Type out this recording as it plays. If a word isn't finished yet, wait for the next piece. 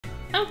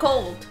I'm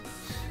cold.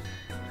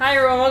 Hi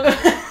everyone, welcome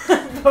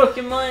to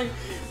Pokemon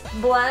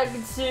Black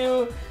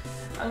 2.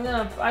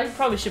 I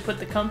probably should put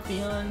the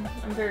comfy on.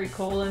 I'm very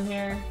cold in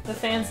here. The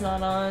fan's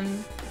not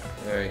on.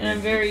 Right, and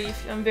I'm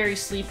very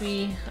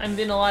sleepy. I'm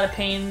in a lot of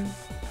pain.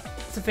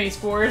 It's a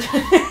baseboard.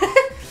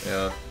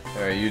 Yeah.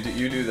 Alright,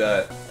 you do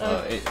that.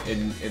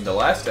 In the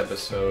last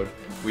episode,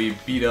 we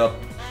beat up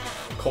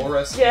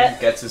Colress and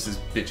Getsus'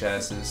 bitch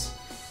asses.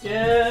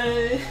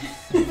 Yeah.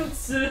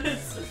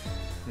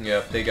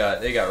 Yep, they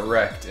got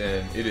wrecked,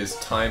 and it is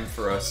time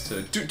for us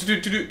to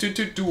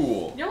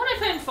duel. You know what I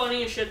find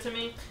funny as shit to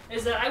me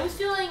is that I was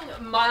feeling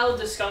mild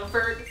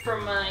discomfort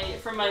from my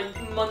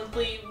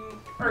monthly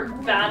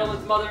battle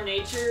with Mother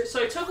Nature,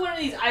 so I took one of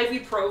these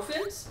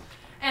ibuprofens,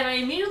 and I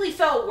immediately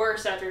felt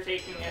worse after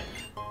taking it.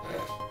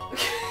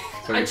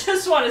 So I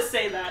just want to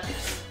say that.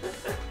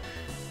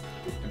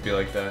 It'd be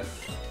like that.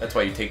 That's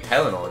why you take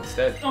Tylenol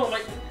instead. Oh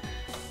my.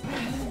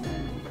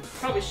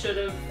 Probably should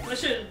have. I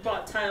should have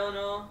bought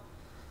Tylenol.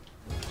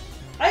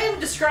 I even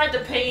described the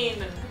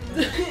pain,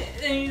 and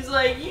he's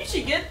like, "You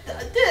should get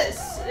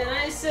this," and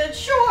I said,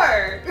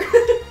 "Sure."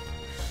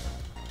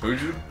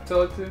 Who'd you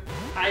tell it to?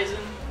 Eisen.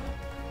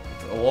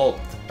 Well,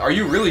 are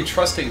you really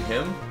trusting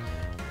him?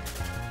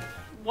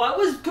 Well, I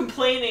was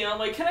complaining. I'm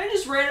like, "Can I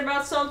just rant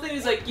about something?"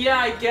 He's like, "Yeah,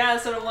 I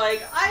guess," and I'm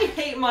like, "I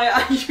hate my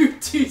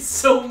IUD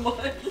so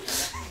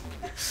much."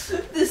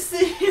 This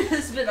thing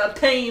has been a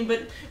pain,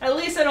 but at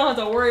least I don't have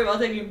to worry about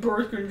taking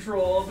birth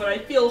control, but I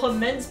feel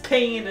immense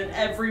pain in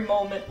every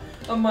moment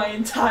of my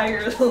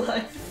entire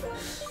life.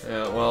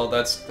 Yeah, well,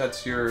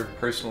 that's your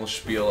personal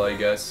spiel, I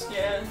guess.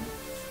 Yeah.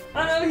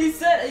 I don't know, he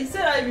said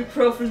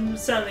ibuprofen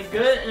sounded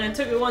good, and I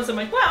took it once, I'm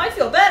like, wow, I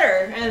feel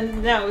better!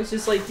 And now it's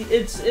just like,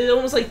 it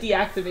almost like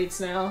deactivates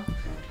now.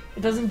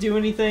 It doesn't do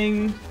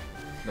anything.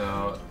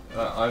 No,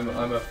 I'm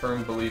a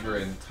firm believer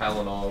in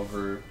Tylenol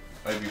over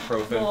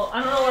ibuprofen. Well,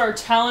 I don't know where our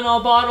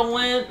Tylenol bottle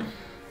went.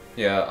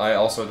 Yeah, I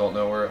also don't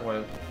know where it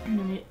went.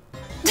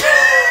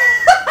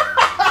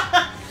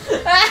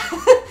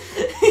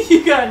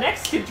 You got an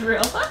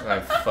Excadrill. I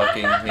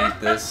fucking hate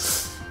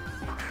this.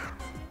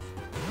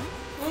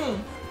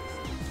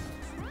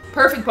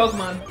 Perfect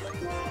Pokemon.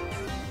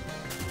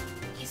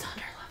 He's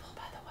under leveled,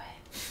 by the way.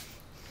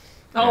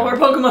 Oh, our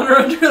Pokemon are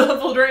under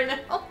leveled right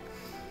now.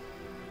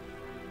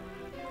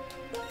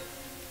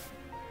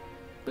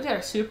 We got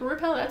our Super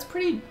Repel. That's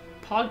pretty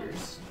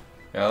poggers.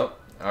 Yep.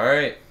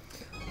 Alright.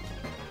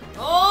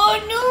 Oh,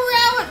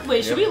 new route!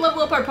 Wait, should we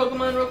level up our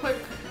Pokemon real quick?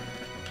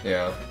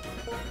 Yeah.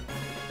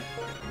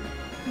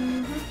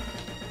 Oh,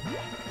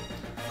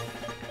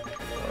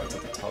 it's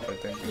at the top, I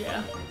think.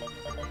 Yeah.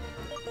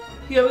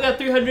 Yeah, we got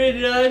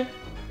 389.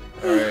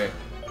 Alright.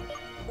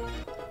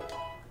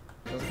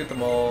 Let's get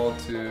them all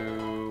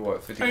to,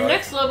 what, 55? Our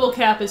next level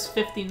cap is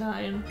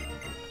 59.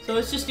 So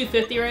let's just do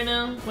 50 right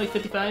now. Like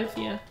 55,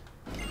 yeah.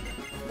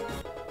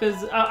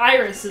 Because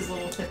Iris is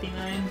level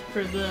 59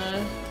 for the...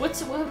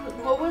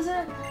 What was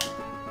it?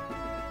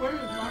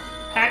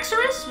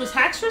 Haxorus? Was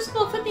Haxorus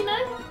level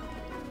 59?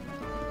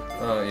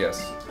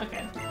 Yes.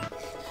 Okay.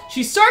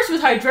 She starts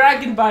with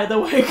Hydreigon, by the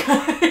way,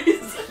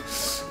 guys.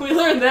 We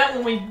learned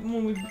that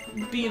when we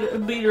beat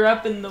her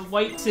up in the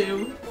White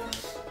 2.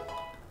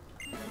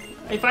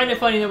 I find it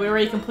funny that we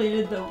already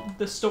completed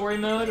the story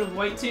mode of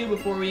White 2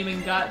 before we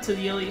even got to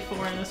the Elite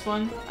Four in this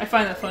one. I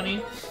find that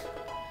funny.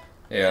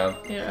 Yeah.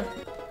 Yeah.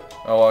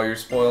 Oh well, you're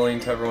spoiling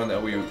to everyone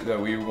that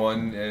we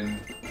won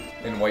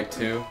in White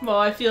 2. Well,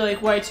 I feel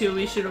like White 2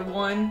 we should have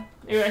won.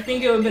 I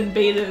think it would have been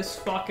beta as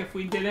fuck if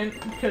we didn't,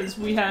 because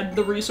we had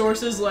the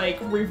resources like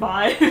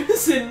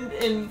revives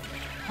and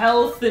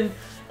health and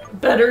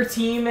better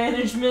team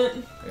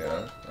management.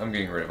 Yeah, I'm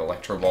getting rid of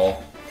Electro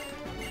Ball.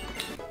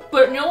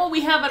 But you know what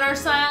we have at our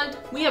side?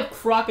 We have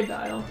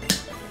Crocodile.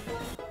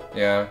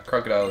 Yeah,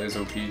 Crocodile is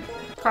OP.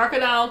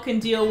 Crocodile can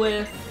deal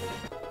with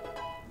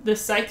the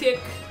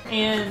Psychic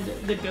and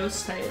the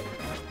Ghost type.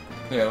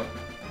 Yeah.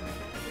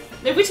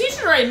 If we teach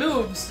him the right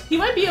moves, he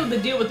might be able to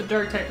deal with the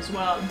Dark type as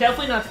well.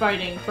 Definitely not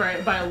fighting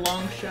by a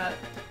long shot.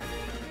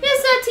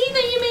 Yes, that team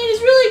that you made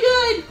is really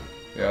good!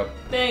 Yep.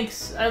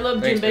 Thanks. I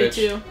love Thanks, Jinbei bitch.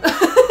 too.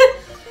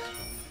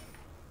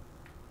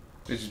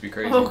 It'd just be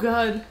crazy. Oh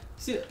god.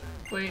 See,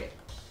 wait.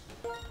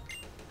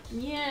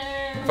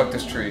 Yeah. Fuck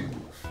this tree.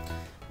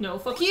 No,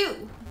 fuck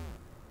you.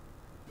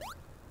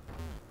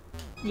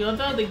 You love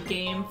how the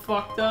game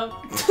fucked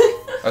up?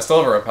 I still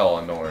have a repel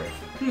on, don't worry.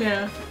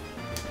 Yeah.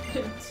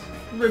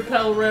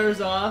 Repel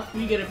wears off,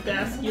 you get a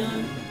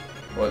Bastion.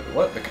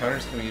 What? The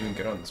counters can we even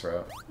get on this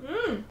route?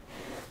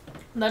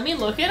 Let me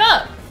look it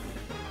up.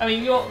 I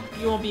mean, you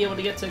won't be able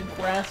to get to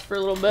grass for a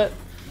little bit.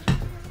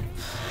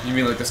 You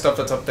mean like the stuff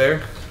that's up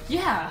there?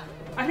 Yeah.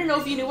 I didn't know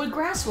if you knew what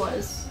grass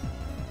was.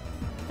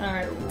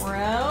 Alright,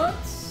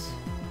 routes.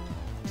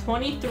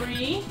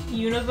 23,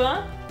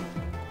 Unova.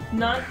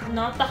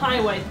 Not the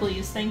highway,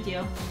 please. Thank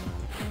you.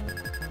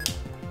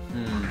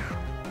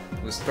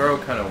 This throw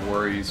kind of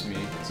worries me.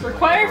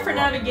 Required for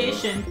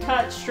navigation.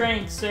 Cut,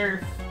 strength,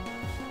 surf.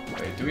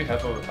 Wait, do we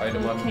have an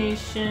item on?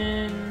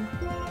 Location.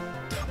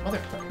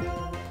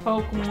 Motherfucker.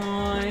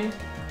 Pokemon.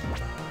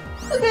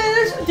 Okay,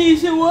 there's a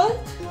decent one.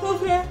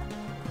 Okay.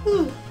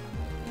 Whew.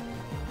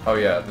 Oh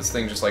yeah, this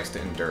thing just likes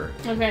to endure.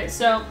 Okay,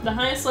 so the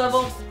highest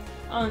level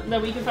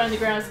that we can find in the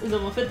grass is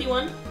level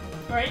 51.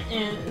 Alright,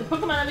 and the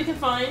Pokemon that we can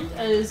find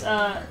is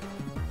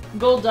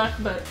Gold Duck,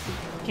 but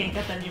can't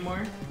get that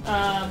anymore.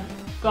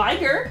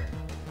 Geiger.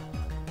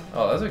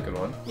 Oh, that's a good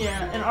one.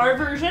 Yeah, in our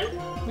version,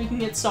 we can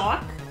get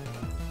Sock,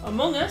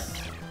 Among Us,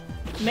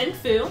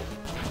 Menfu,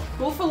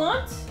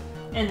 Wolfalant,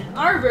 and in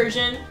our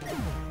version,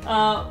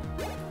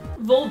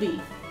 Volby.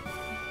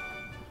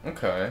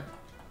 Okay.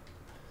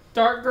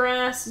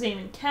 Darkgrass, same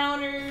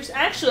encounters.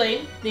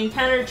 Actually, the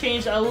encounter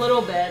changed a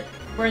little bit,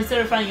 where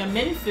instead of finding a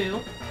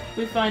Minfu,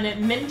 we find it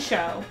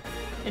Minchow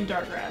in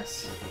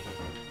Darkgrass.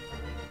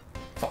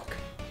 Fuck.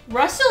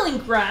 Rustling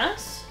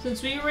Grass,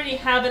 since we already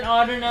have an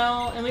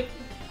Autono, and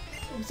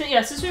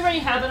since we already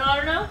have an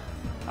Autono,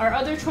 our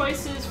other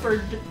choices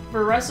for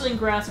Rustling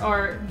Grass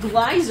are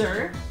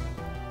Geyser.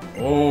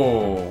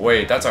 Oh,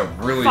 wait, that's a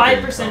really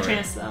 5%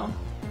 chance though.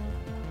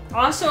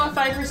 Also a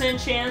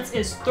 5% chance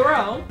is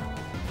Throw.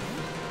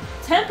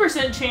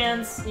 10%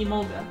 chance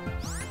Emolga.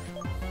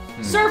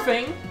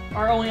 Surfing,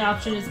 our only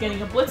option is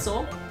getting a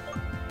Blitzel.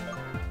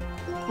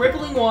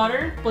 Rippling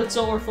Water,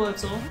 Blitzel or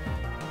Floatzel.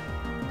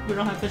 We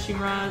don't have fishing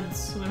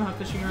rods.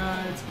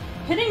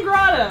 Hidden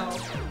Grotto.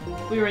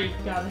 We already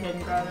got the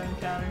Hidden Grotto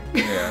encounter.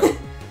 Yeah.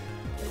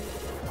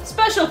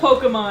 Special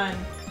Pokemon.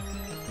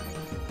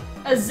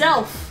 A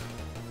Zelf.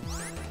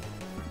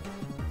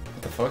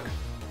 What the fuck?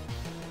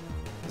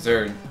 Is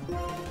there...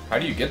 How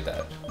do you get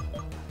that?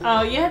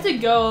 Oh, you have to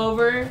go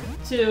over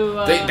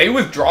to... They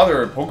withdraw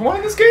their Pokemon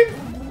in this game?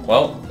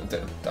 Well,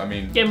 I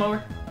mean... Game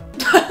over.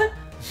 I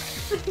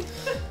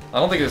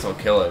don't think this will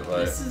kill it,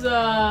 but... This is,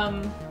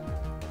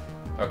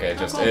 Okay,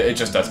 it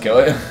just does kill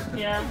it.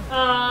 Yeah.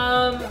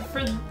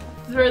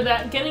 For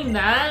that, getting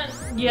that,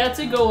 you have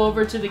to go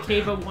over to the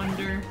Cave of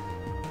Wonder.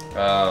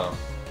 Oh.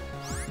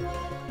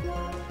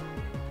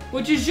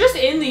 Which is just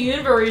in the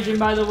Unova region,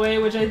 by the way,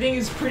 which I think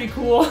is pretty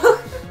cool. I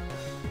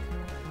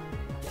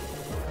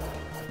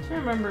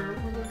can't remember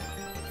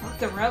what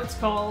the route's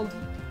called.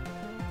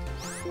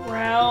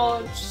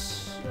 Route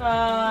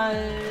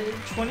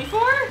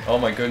 24? Oh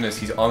my goodness,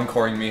 he's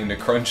encoring me into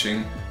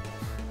crunching.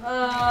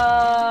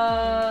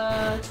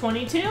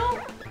 22?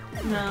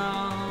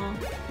 No.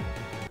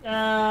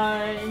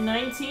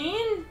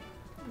 19?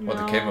 What,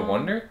 the Cave of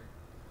Wonder?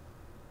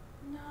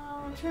 No,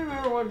 I'm trying to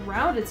remember what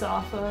route it's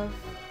off of.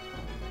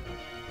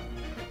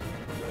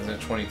 Isn't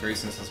it 23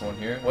 since this one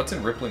here? What's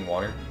in Rippling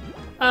Water?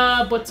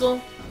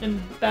 Blitzel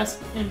and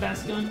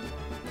Basculin.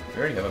 We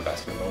already have a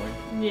Bastion,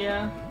 don't we?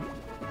 Yeah.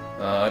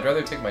 I'd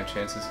rather take my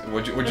chances.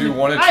 Would you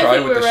want to try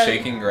with the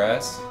Shaking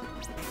Grass?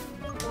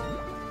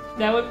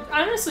 That would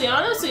honestly,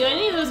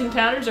 any of those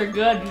encounters are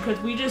good because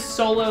we just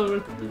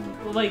soloed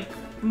like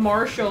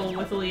Marshall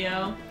with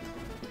Leo.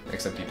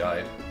 Except he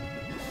died.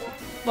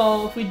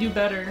 Well, if we do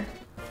better.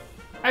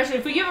 Actually,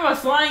 if we give him a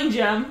flying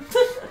gem.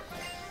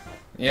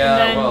 Yeah,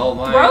 and then well,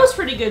 Throw's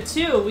pretty good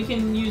too. We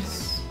can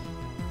use.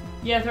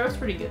 Yeah, Throw's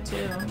pretty good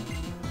too.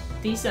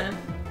 Decent.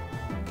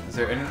 Is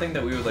there anything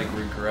that we would like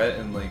regret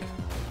and like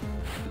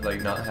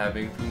not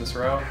having from this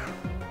route?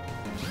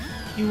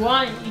 If you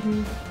want, you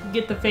can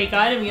get the fake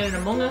item and get it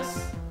Among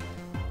Us.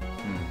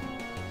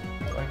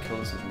 Do I kill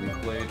this with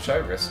Leaf Blade? Should I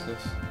risk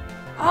this?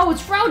 Oh,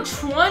 it's Route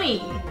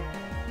 20!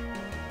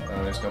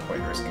 There's no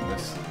point risking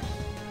this.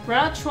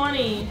 Route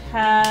 20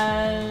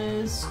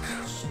 has...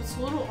 It's a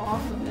little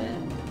off of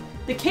it.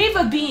 The Cave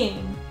of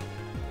Being.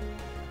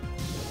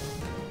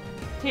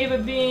 Cave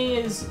of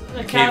Being is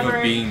a cavern... Cave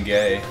of Being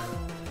gay.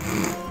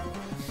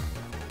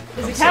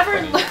 Is a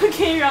cavern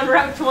located on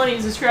Route 20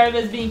 is described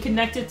as being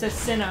connected to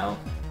Sinnoh.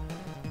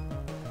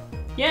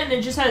 Yeah, and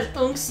it just has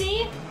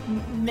Unxie,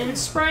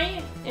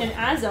 Minsprite, and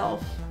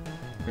Azelf.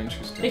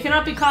 Interesting. They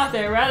cannot be caught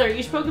there. Rather,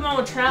 each Pokemon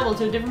will travel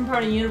to a different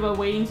part of Unova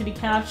waiting to be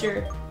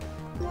captured.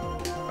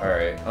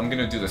 Alright, I'm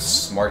gonna do the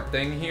smart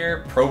thing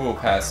here.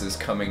 Probopass is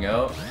coming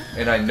out,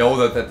 and I know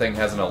that thing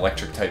has an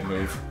electric type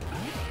move.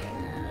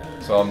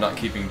 So I'm not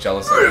keeping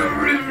jealous of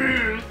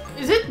it.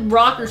 Is it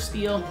rock or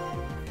steel?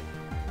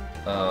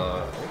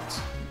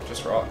 It's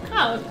just rock.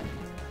 Oh, okay.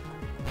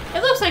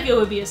 It looks like it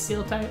would be a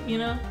steel type, you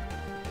know?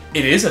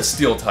 It is a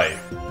steel type!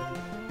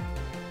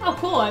 Oh,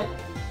 cool.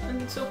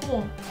 It's so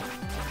cool.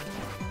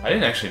 I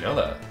didn't actually know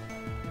that.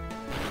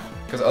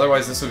 Because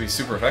otherwise this would be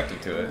super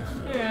effective to it.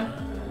 Yeah.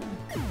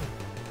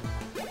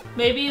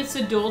 Maybe it's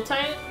a dual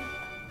type?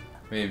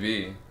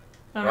 Maybe.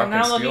 I don't know,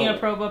 now I'm looking at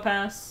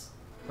Probopass.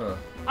 Huh.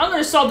 I'm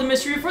gonna solve the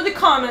mystery for the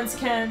comments,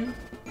 Ken!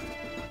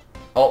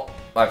 Oh,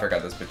 I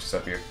forgot this bitch is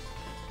up here.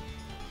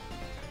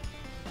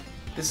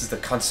 This is the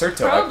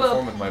concerto I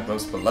perform with my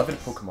most beloved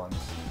Pokemon.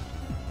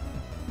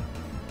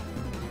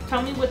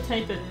 Tell me what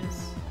type it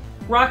is.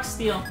 Rock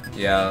Steel.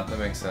 Yeah, that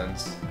makes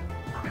sense.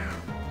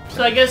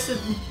 So I guess the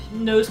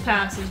Nose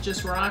Pass is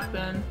just rock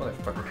then.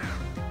 Motherfucker.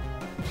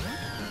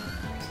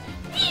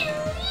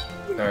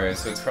 Alright,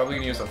 so it's probably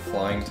gonna use a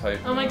flying type.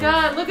 Oh my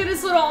god, look at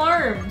his little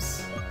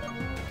arms!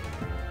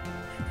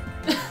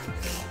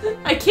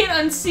 I can't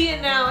unsee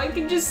it now. I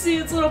can just see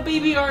its little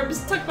baby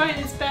arms tucked behind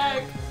its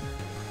back.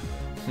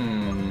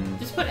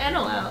 Just put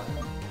Enel out.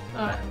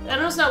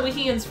 Enel's not weak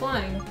against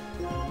flying.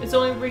 It's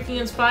only weak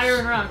against fire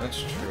and rock.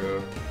 That's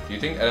true. Do you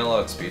think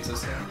Enel outspeeds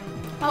this thing?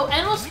 Oh,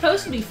 Enel's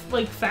supposed to be,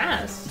 like,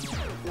 fast.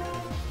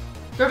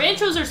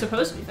 Garvantulas are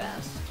supposed to be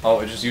fast. Oh,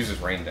 it just uses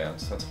Rain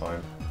Dance. That's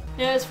fine.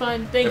 Yeah, it's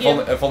fine. Thank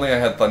you. If only I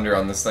had Thunder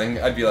on this thing,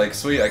 I'd be like,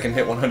 sweet, I can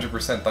hit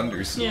 100%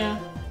 Thunders. Yeah.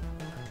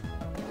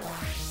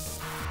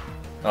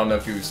 I don't know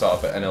if you saw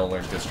it, but NL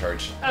learned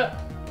Discharge. Oh,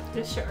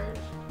 Discharge.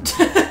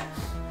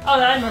 Oh,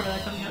 I remember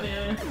that coming out,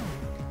 yeah.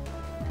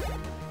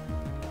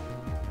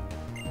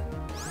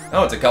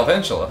 Oh, it's a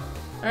Galvantula.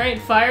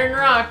 Alright, fire and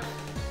rock.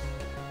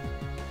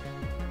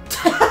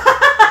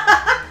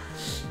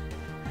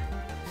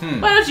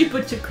 Why don't you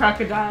put your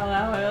Crocodile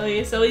out at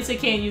least? At least it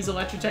can't use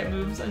electric type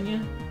moves on you.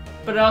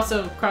 But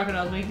also,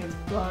 Crocodile's weak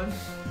against bug.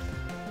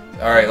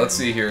 Alright, let's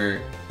see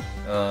here.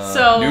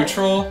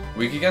 Neutral,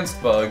 weak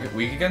against bug,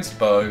 weak against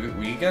bug,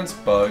 weak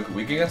against bug,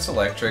 weak against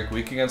electric,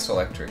 weak against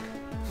electric.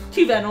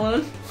 Keep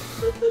Enelin.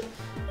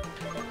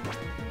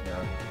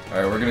 Yeah.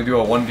 Alright, we're gonna do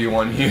a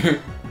 1v1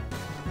 here.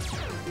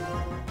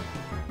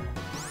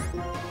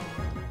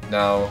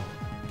 Now,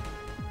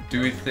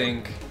 do we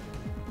think...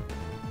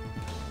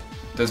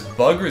 Does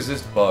bug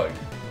resist bug?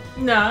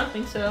 No, I don't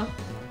think so.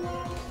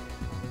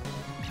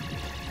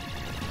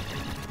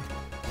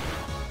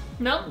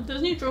 No, it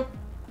does neutral.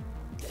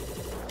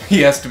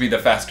 He has to be the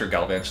faster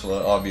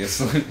Galvantula,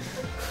 obviously.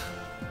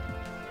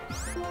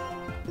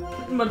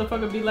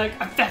 Motherfucker be like,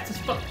 I'm fast as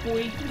fuck,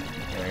 boy.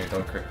 Alright,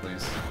 don't crit,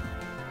 please.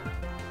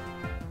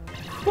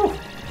 Whew.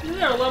 You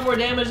got a lot more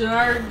damage than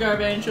our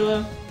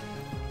Garvantula.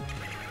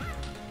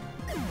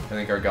 I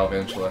think our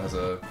Galvantula has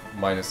a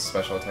minus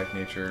special attack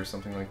nature or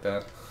something like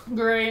that.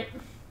 Great.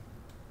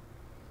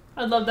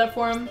 I'd love that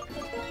for him.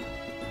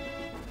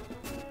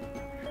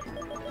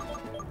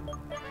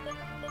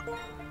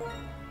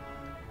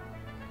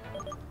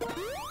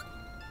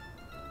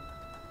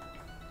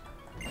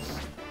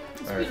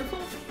 It's beautiful.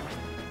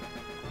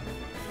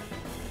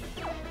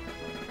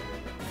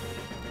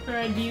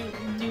 Alright, do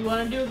you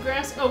want to do a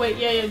grass? Oh wait,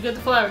 yeah, get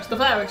the flowers. The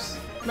flowers.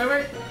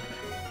 Remember?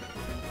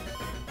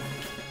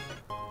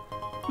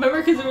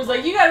 Remember, because it was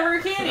like, you got a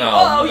rare candy.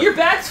 Oh, your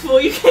bag's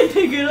full. You can't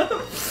pick it up.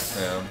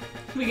 Yeah.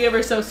 We gave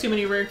ourselves too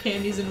many rare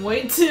candies in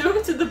white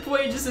too, to the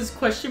point it just says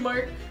question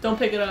mark. Don't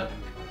pick it up.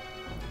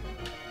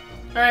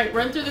 Alright,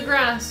 run through the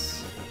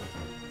grass.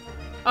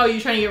 Oh, you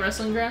trying to get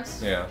wrestling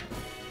grass? Yeah.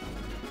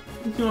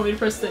 You want me to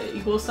press the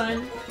equal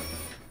sign?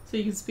 So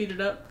you can speed it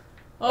up?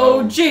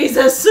 Oh,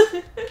 Jesus!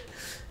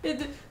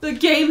 The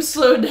game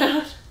slowed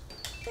down.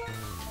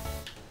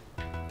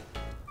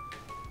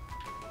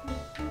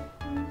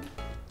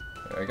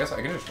 I guess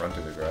I can just run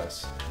through the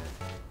grass.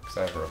 Because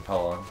I have a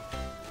repel on.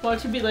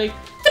 Watch it be like...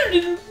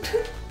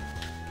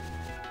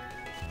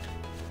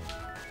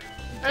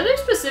 Are there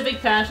specific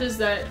patches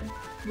that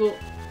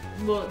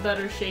that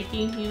are shaky,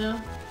 you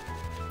know?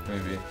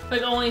 Maybe.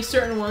 Like only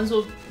certain ones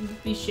will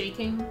be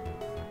shaking?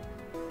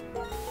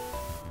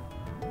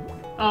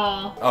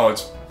 Oh. Oh,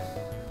 it's...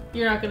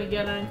 You're not gonna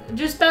get it.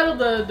 Just battle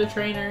the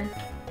trainer.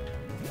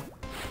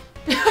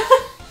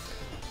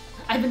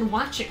 I've been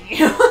watching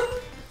you.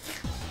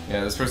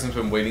 Yeah, this person's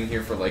been waiting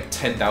here for like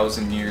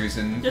 10,000 years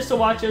and... Just to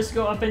watch us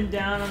go up and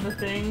down on the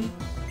thing.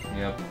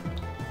 Yep.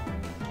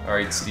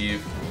 Alright,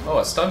 Steve. Oh,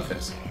 a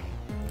Stunfisk.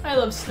 I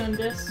love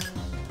Stundus.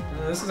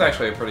 This is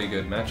actually a pretty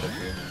good matchup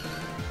here.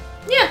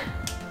 Yeah!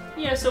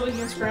 Yeah, so we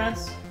can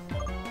grass.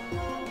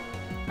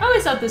 I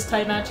always thought this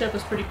type matchup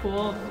was pretty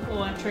cool.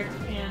 Electric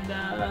and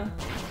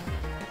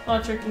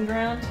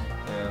ground.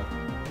 Yeah.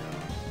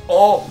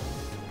 Oh!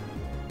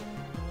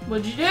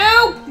 What'd you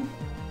do?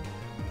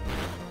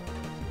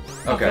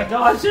 Okay. Oh my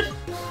gosh.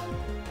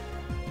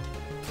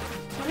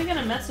 What are you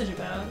gonna message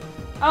about?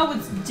 Oh,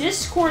 it's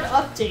Discord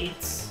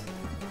updates.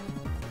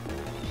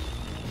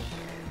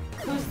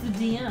 Who's the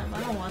DM? I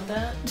don't want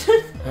that.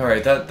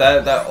 Alright,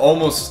 that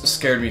almost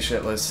scared me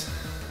shitless.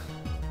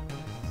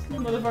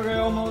 Motherfucker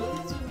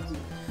almost.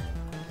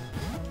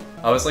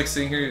 I was like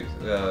sitting here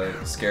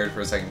scared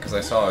for a second because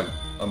I saw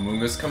a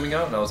Mungus coming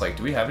out and I was like,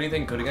 do we have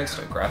anything good against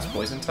a grass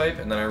poison type?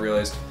 And then I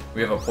realized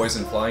we have a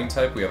poison flying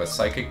type, we have a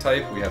psychic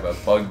type, we have a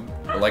bug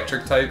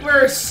electric type.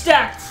 We're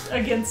stacked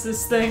against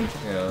this thing.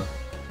 Yeah.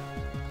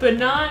 But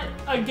not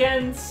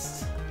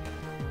against...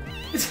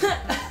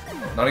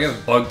 Not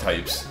against bug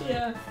types.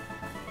 Yeah.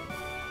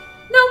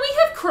 No, we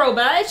have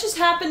Crobat, it just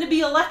happened to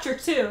be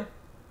electric too.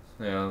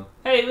 Yeah.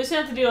 Hey, we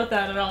shouldn't have to deal with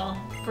that at all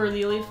for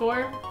the Elite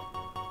Four.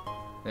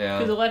 Yeah.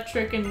 Because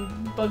electric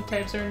and bug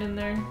types aren't in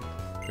there.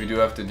 We do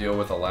have to deal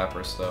with a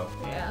Lapras though.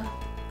 Yeah.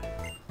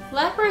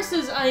 Lapras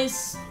is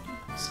ice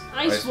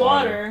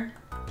water.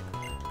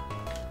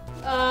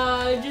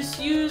 Just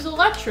use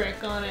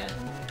electric on it.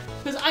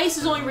 Because ice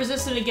is only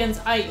resistant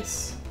against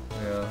ice.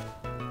 Yeah.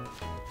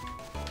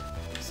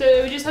 So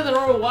it would just have the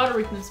normal water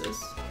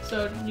weaknesses.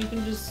 So you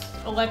can just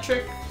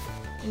electric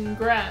and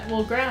grass.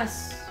 Well,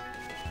 grass.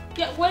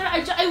 Yeah, what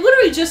I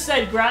literally just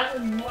said grass.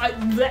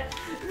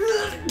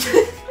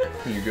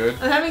 You good?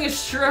 I'm having a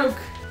stroke.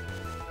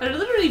 I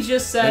literally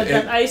just said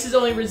that ice is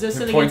only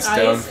resistant it points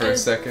against down ice. for a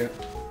second.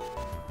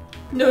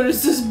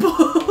 Notice this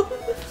ball.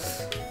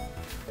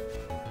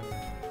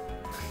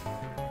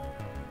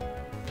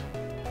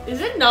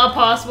 Is it not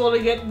possible to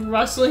get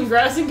rustling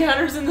grass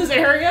encounters in this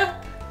area?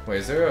 Wait,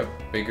 is there a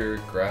bigger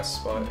grass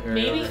spot area?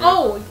 Maybe? Over here?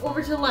 Oh,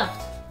 over to the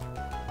left.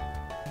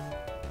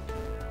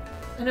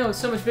 I know, it's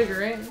so much bigger,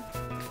 right?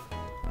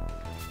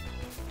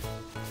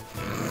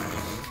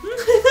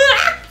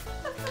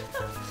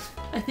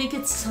 I think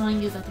it's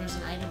telling you that there's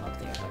an item up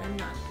there, but I'm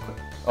not quick.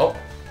 Oh.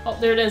 Oh,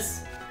 there it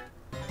is.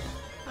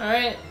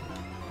 Alright.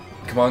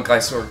 Come on,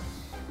 Glysaur.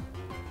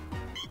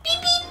 Beep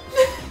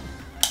beep!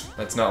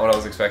 That's not what I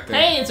was expecting.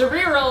 Hey, it's a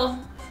reroll!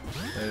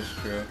 That is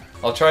true.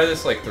 I'll try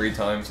this like 3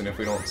 times, and if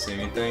we don't see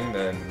anything,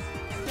 then...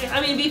 Yeah,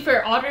 I mean, to be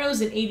fair,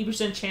 Auto's an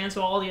 80% chance,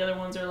 while all the other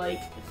ones are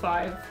like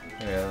 5.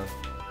 Yeah.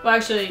 Well,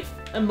 actually,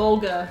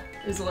 Emolga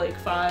is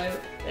like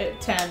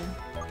 10.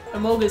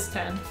 Emolga's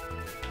 10.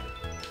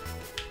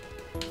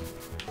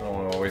 I don't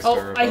want to waste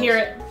Oh, I hear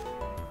it.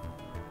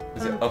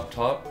 Is it up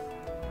top?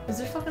 Is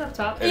it fucking up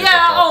top? It is Yeah,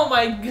 up top. oh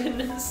my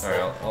goodness.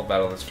 Alright, I'll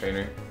battle this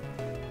trainer.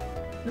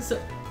 That's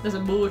a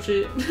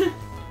bullshit. Did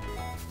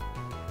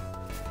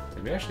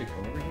we actually come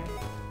over here?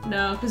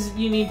 No, because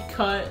you need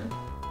cut.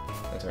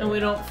 That's And alright. we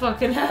don't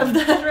fucking have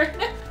that right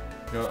now.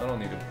 You know what? I don't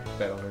need to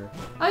battle her.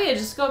 Oh yeah,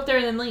 just go up there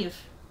and then leave.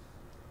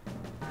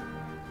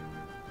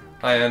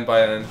 Hi, Ann.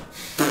 Bye, Ann.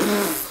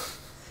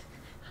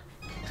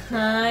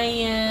 Hi,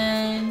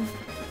 Ann.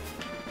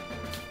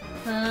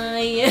 Hi,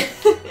 Ann.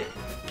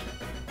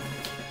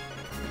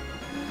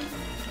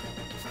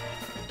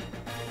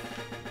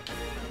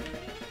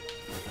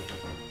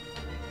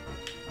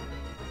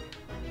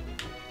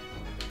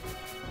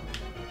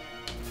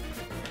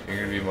 You're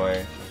gonna be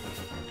my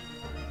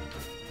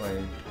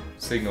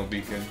signal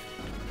beacon.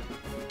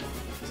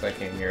 So I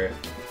can't hear it.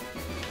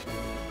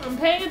 I'm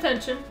paying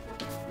attention.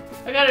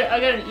 I got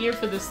an ear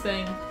for this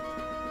thing.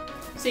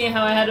 Seeing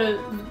how I had to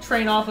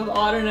train off of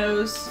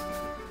Autonose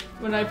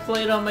when I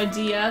played on my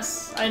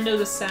DS, I know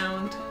the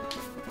sound.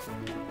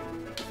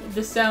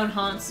 The sound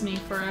haunts me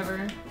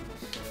forever.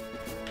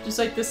 Just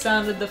like the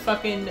sound of the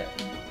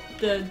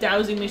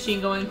dowsing machine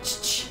going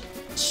ch ch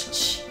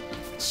ch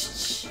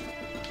ch.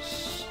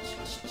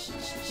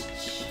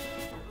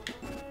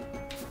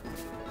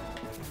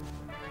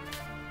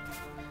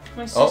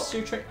 My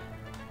sister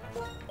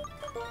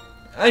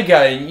I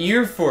got an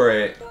ear for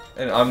it,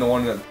 and I'm the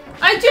one that.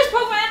 I just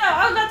put my hand out.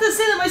 I was about to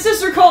say that my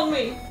sister called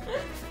me.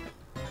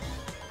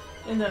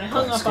 And then I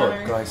hung up on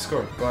her.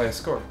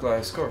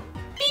 Gliscor.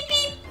 Beep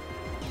beep.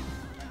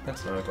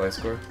 That's not a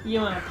Gliscor. You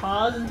want to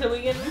pause until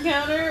we get an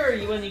encounter, or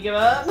you want to give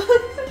up?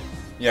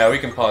 Yeah, we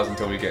can pause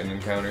until we get an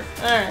encounter.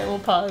 All right, we'll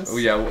pause. Oh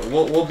yeah,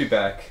 we'll be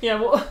back. Yeah,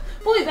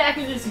 we'll be back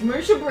in this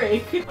commercial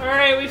break. All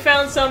right, we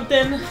found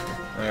something.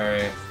 All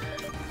right.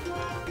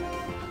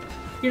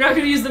 You're not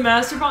gonna use the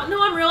Master Ball?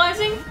 No, I'm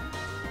realizing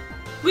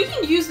we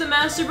can use the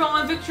Master Ball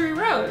on Victory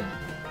Road.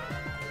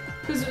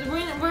 Because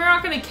we're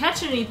not gonna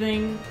catch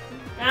anything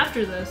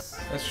after this.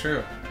 That's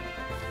true.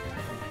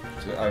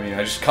 I mean,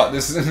 I just caught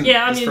this.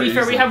 Yeah, I mean, to be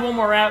fair, we have one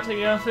more route to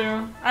go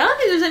through. I don't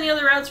think there's any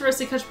other routes for us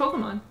to catch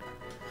Pokemon.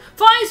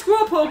 Flying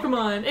Squirrel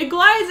Pokemon! It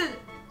glides it.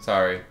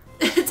 Sorry.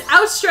 It's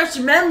outstretched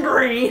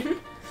membrane.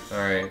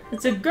 Alright.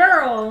 It's a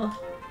girl.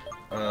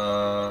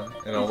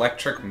 An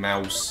electric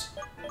mouse.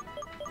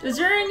 Is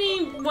there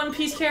any One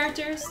Piece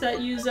characters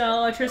that use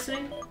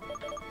electricity?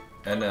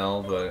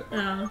 NL, but...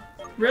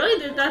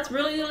 Really? That's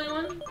really the only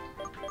one?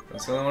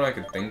 That's the only one I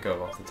could think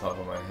of off the top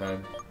of my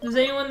head. Is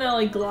there anyone that,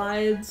 like,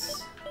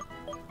 glides?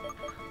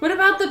 What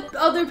about the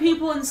other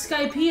people in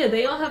Skypiea?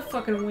 They all have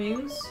fucking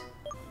wings.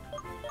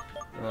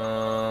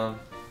 Let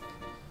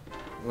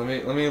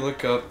me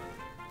look up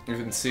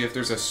and see if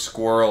there's a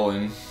squirrel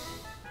in...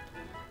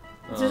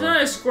 If there's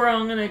not a squirrel,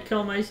 I'm gonna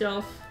kill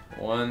myself.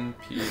 One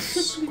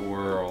Piece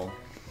squirrel.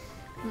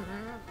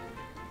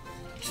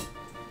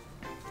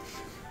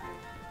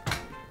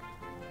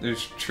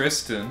 There's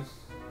Tristan,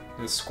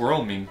 the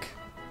squirrel mink.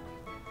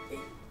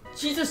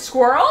 She's a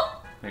squirrel?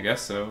 I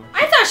guess so.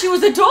 I thought she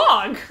was a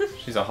dog!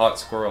 She's a hot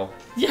squirrel.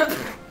 Yep.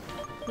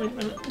 Wait a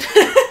minute.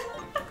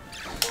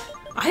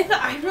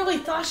 I really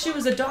thought she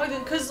was a dog,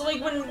 because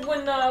like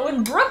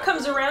when Brooke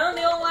comes around,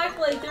 they all act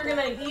like they're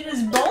gonna eat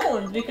his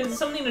bones because it's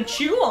something to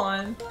chew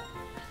on.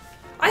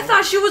 I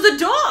thought she was a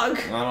dog.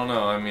 I don't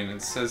know. I mean,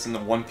 it says in the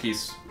One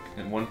Piece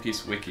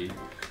wiki.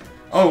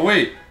 Oh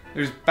wait,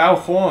 there's Bao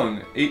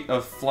Huang ate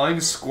a flying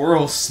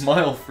squirrel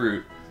smile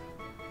fruit.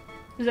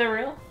 Is that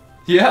real?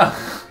 Yeah.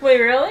 Wait,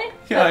 really?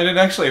 Yeah, I didn't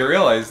actually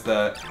realize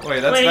that.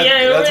 Wait, that's way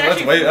Hold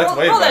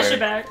better. that shit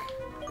back.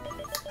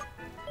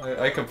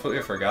 I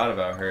completely forgot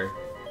about her.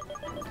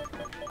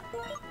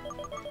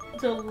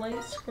 The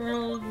light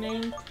squirrel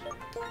name.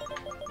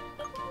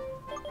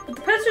 But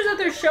the pictures that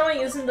they're showing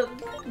isn't the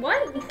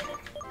what?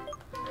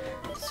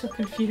 I'm so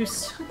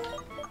confused.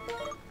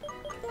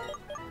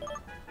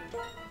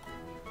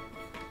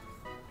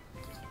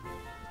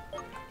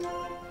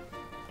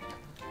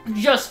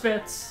 Just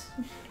fits.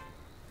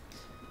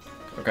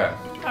 Okay.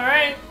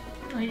 Alright.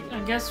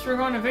 I guess we're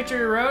going to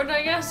Victory Road,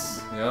 I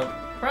guess? Yep.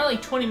 Probably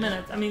like 20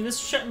 minutes. I mean, this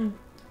shouldn't...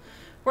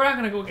 We're not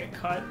gonna go get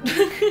cut.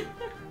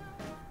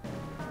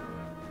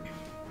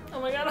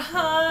 Oh my god,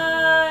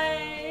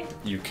 hi!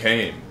 You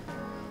came.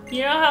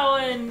 You know how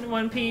in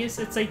One Piece,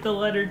 it's like the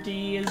letter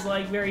D is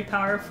like very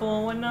powerful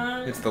and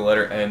whatnot? It's the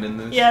letter N in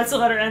this? Yeah, it's the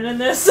letter N in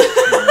this.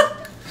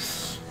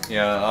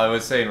 Yeah, I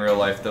would say in real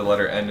life the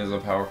letter N is a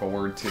powerful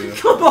word too.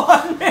 Come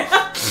on, man!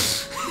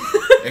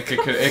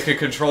 It could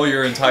control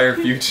your entire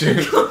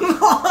future.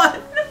 Come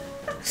on!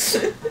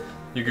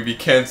 You could be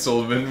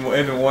cancelled in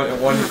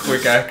one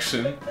quick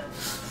action.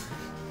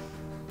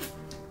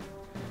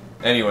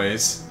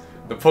 Anyways,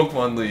 the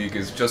Pokemon League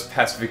is just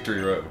past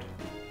Victory Road.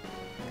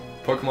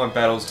 Pokemon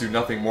battles do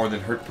nothing more than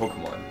hurt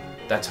Pokemon.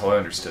 That's how I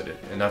understood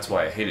it, and that's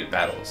why I hated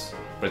battles.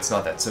 But it's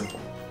not that simple.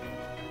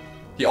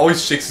 He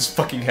always shakes his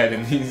fucking head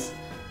in these.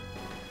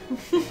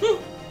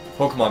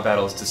 Pokemon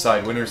battles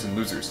decide winners and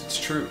losers, it's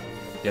true.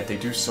 Yet they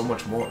do so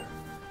much more.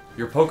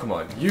 Your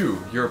Pokemon,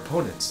 your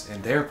opponents,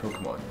 and their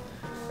Pokemon.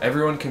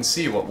 Everyone can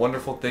see what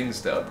wonderful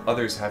things that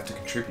others have to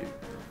contribute.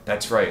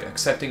 That's right,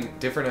 accepting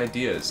different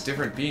ideas,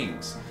 different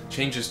beings,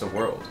 changes the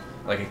world,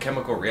 like a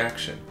chemical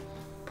reaction.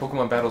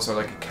 Pokemon battles are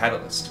like a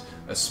catalyst,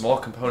 a small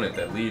component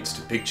that leads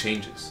to big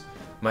changes.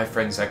 My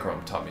friend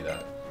Zekrom taught me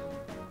that.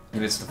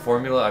 And it's the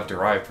formula I've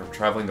derived from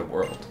traveling the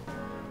world.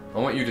 I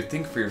want you to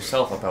think for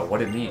yourself about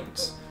what it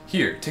means.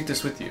 Here, take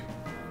this with you.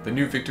 The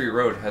new Victory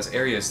Road has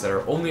areas that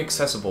are only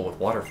accessible with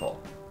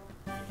waterfall.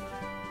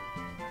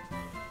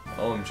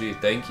 OMG,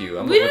 thank you.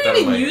 We didn't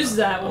even use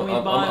that when we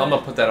bought it. I'm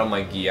gonna put that on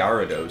my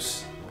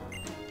Gyarados.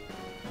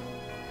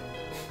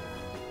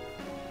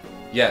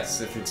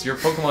 Yes, if it's your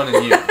Pokemon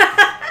in you,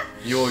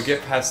 you will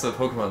get past the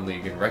Pokemon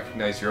League and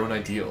recognize your own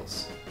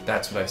ideals.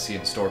 That's what I see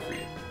in store for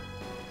you.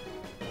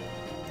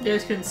 You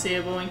guys couldn't see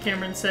it, but when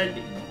Cameron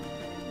said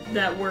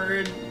that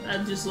word, I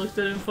just looked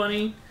at him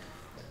funny.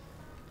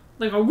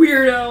 Like a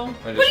weirdo.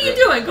 What are you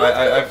doing? Go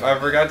I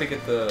forgot to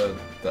get the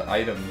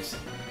items.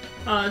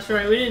 Oh, that's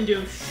right. We didn't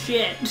do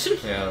shit.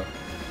 Yeah.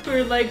 We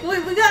were like,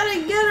 wait, we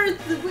gotta get her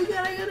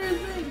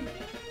thing.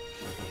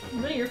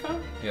 Is that your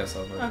phone? Yes,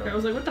 that's my phone. Okay, I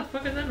was like, what the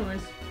fuck is that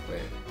noise?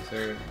 Wait, is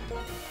there...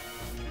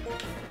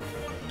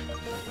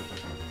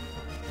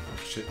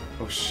 Oh shit,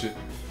 oh shit.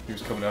 He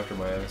was coming after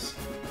my ass.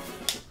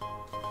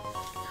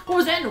 What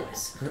was that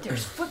noise?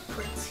 There's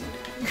footprints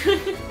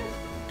here.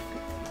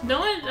 No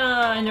one,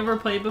 I never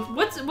played before.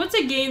 What's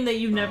a game that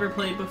you've never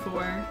played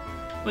before?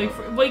 Like,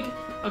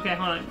 okay,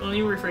 hold on. Let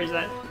me rephrase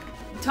that.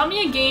 Tell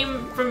me a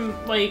game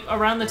from, like,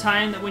 around the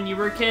time that when you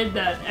were a kid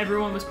that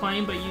everyone was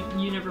playing, but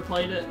you never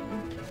played it.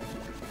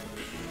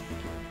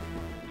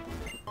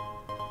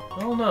 I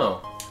don't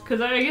know.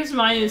 Because I guess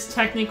mine is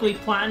technically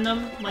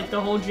Platinum, like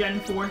the whole Gen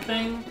 4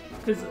 thing.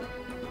 Because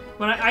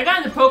when I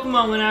got into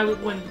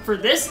Pokemon when for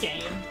this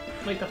game,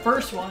 like the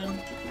first one.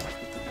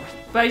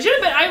 But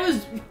I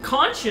was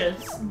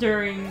conscious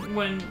during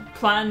when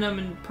Platinum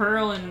and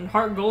Pearl and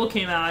Heart Gold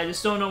came out. I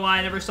just don't know why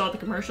I never saw the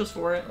commercials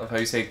for it. I love how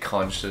you say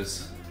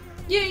conscious.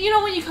 Yeah, you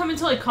know when you come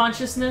into like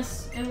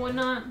consciousness and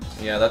whatnot?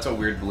 Yeah, that's a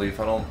weird belief.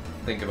 I don't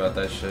think about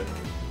that shit.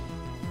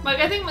 Like,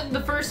 I think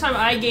the first time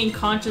I gained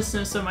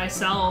consciousness of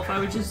myself, I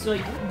was just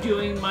like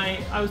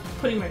I was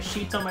putting my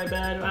sheets on my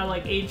bed at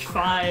like age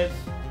 5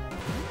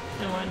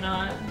 and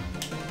whatnot.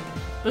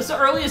 That's the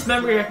earliest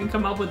memory I can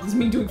come up with is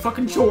me doing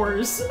fucking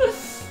chores.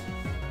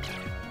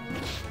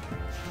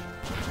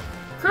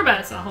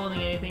 Crobat's not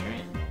holding anything,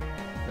 right?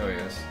 Oh,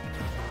 yes.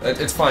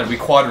 It's fine, we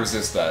quad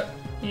resist that.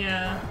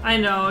 Yeah, I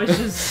know, it's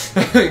just...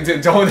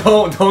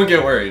 don't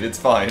get worried, it's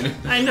fine.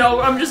 I know,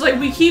 I'm just like,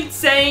 we keep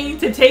saying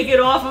to take it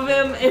off of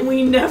him, and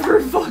we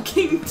never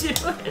fucking do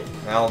it.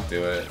 I'll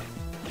do it.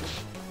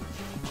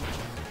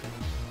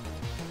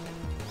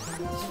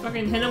 Just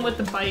fucking hit him with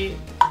the bite.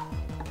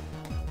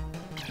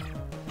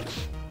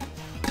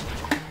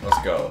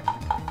 Let's go.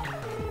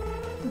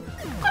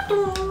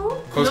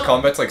 Close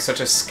combat's like such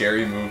a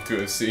scary move to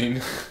have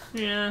seen.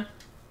 Yeah.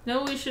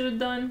 Know what we should have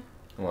done?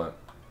 What?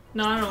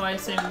 No, I don't know why I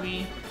say we.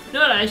 You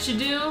know what I should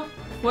do?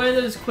 One of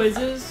those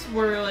quizzes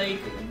where like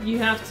you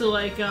have to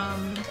like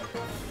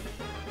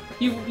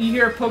you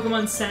hear a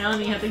Pokemon sound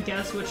and you have to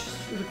guess which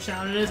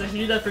sound it is. I should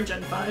do that for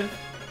Gen 5.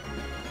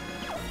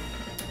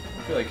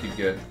 I feel like you'd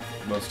get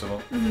most of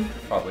them.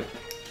 Mm-hmm. Probably.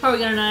 Probably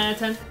got a 9 out of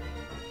 10.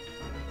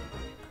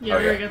 Yeah,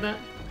 I got that.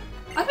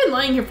 I've been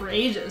lying here for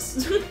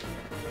ages.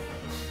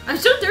 I'm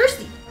so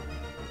thirsty.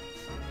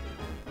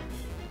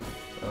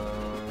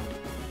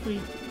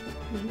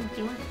 What are you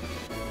doing?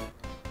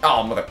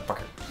 Oh,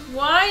 motherfucker.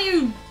 Why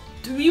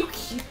do you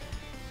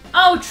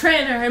Oh,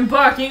 trainer,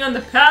 embarking on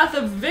the path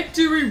of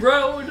Victory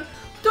Road.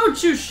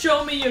 Don't you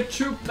show me your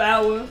true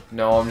power.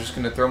 No, I'm just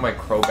gonna throw my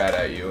Crobat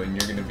at you and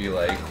you're gonna be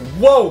like,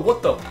 whoa,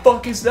 what the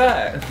fuck is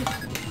that?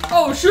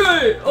 Oh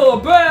shit, oh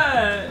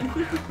bad.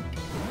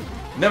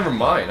 Never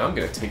mind, I'm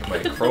gonna take my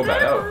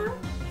Crobat out.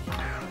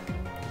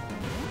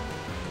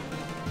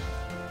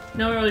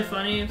 No, really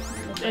funny.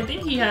 I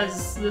think he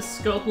has the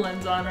scope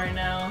lens on right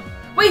now.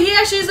 Wait, he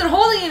actually isn't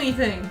holding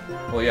anything!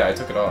 Well, yeah, I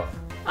took it off.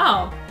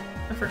 Oh,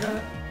 I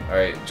forgot.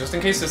 Alright, just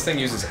in case this thing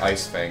uses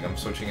Ice Fang, I'm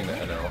switching into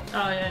NL.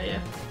 Oh, yeah, yeah.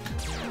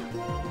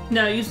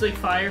 No, use like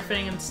Fire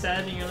Fang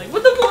instead, and you're like,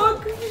 what the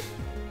fuck?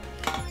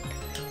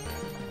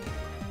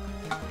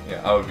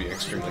 Yeah, I would be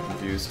extremely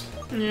confused.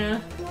 Yeah.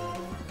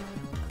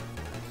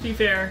 To be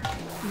fair,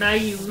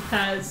 Maggie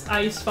has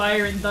Ice,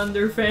 Fire, and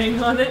Thunder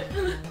Fang on it.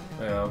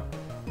 Yeah.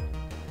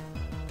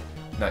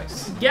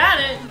 Nice. Got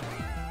it!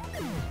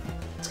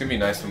 It's gonna be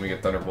nice when we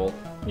get Thunderbolt.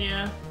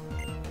 Yeah.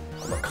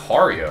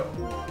 Lucario.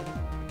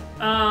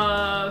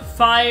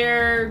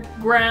 Fire,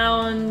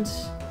 Ground,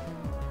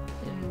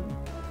 and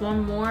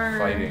one more.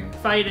 Fighting.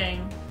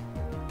 Fighting.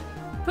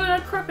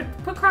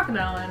 Put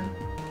Crocodile in.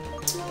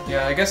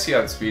 Yeah, I guess he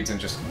outspeeds and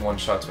just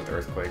one-shots with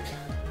Earthquake.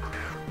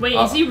 Wait,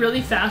 is he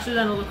really faster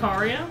than a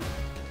Lucario?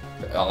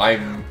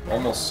 I'm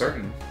almost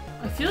certain.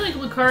 I feel like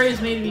Lucario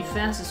is made to be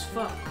fast as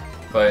fuck.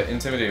 But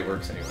Intimidate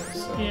works anyway,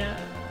 so... Yeah.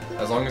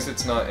 As long as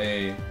it's not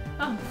a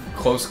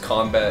close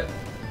combat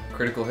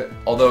critical hit.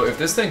 Although, if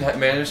this thing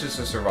manages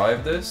to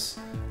survive this...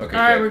 Okay,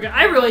 alright, we're good.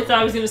 I really thought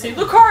I was gonna say,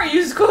 Lucario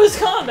uses close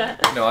combat!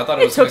 No, I thought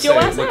it was gonna say,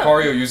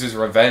 Lucario uses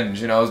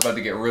Revenge, and I was about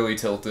to get really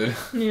tilted.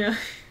 Yeah.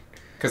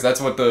 Because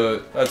that's what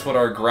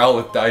our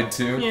Growlithe died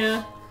to.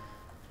 Yeah.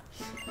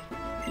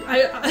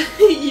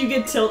 You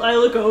get tilted. I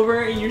look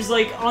over and you're just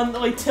like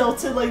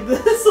tilted like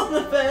this on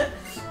the bed.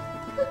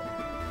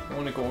 I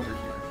want to go over here.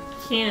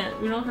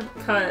 Can't. We don't have to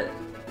cut.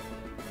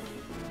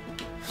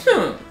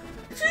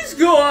 Just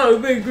go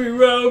on, Victory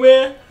Road,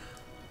 man.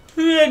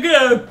 I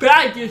got a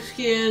badge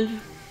scanned.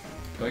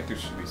 I feel like there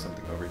should be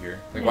something over here.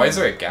 Like, why is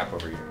there a gap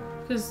over here?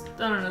 Because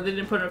I don't know. They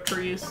didn't put up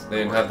trees. They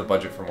didn't have the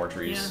budget for more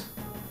trees.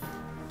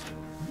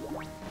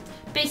 Yeah.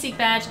 Basic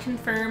badge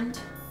confirmed.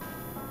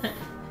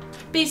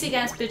 Basic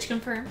ass bitch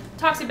confirmed.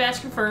 Toxic badge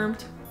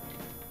confirmed.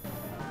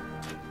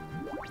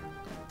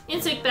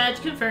 Insect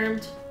badge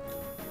confirmed.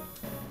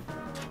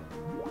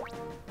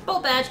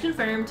 Bolt badge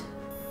confirmed.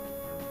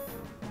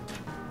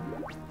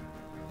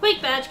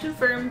 Quake badge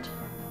confirmed.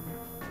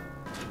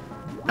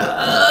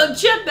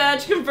 Jet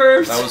badge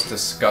confirmed. That was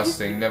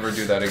disgusting. Never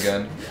do that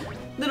again.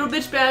 Little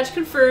bitch badge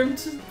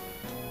confirmed.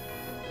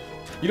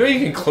 You know you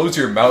can close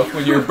your mouth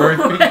when you're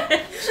burping?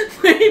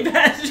 Quake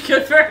badge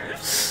confirmed.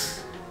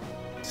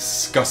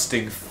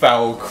 Disgusting,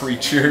 foul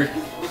creature.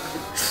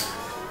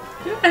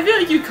 I feel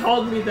like you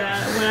called me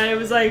that when I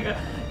was like,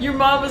 your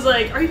mom was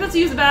like, "Are you about to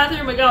use the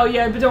bathroom?" I'm like, "Oh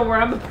yeah, but don't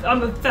worry,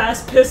 I'm a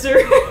fast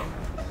pisser."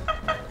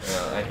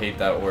 Yeah, I hate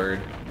that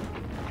word.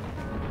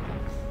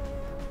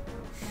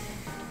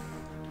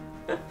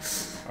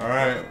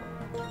 Alright.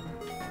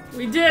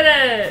 We did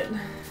it!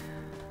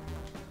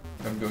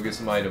 I'm gonna go get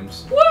some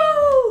items.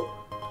 Woo!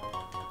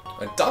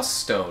 A dust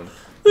stone.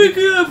 We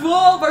can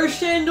evolve our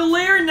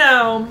chandelier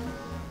now!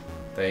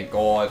 Thank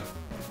God.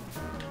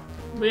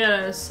 We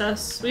gotta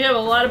assess. We have a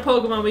lot of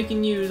Pokemon we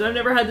can use. I've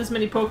never had this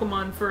many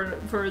Pokemon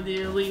for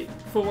the Elite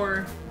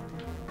Four.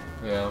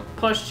 Yeah.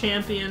 Plus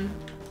champion.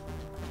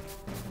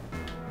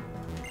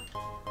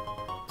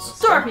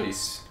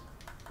 Starpiece!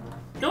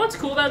 You know what's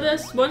cool about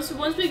this? Once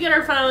we get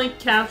our final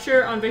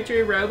capture on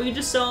Victory Road, we can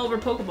just sell over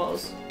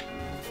Pokeballs.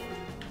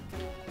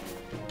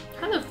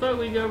 How the fuck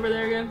we go over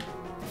there again?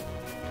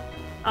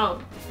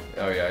 Oh.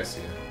 Oh yeah, I see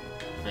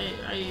it.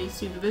 I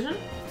see the vision?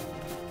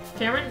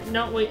 Cameron?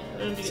 No, wait.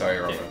 Sorry,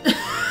 wrong one.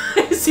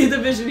 I see the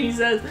vision, he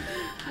says,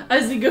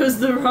 as he goes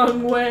the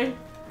wrong way.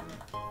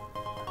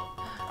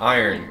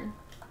 Iron.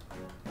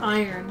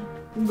 Iron.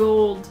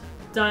 Gold.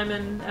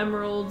 Diamond.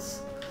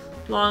 Emeralds.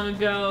 Long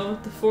ago,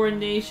 the four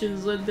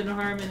nations lived in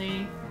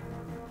harmony.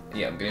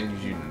 Yeah, I'm gonna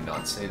need you to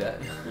not say that.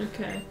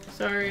 Okay,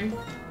 sorry.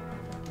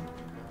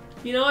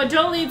 You know what?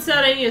 Jolene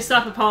said I need to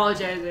stop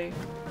apologizing.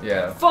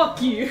 Yeah.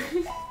 Fuck you!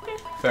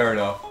 Fair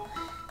enough.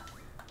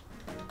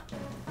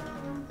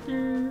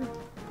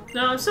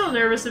 No, I'm so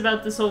nervous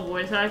about this whole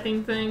voice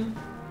acting thing.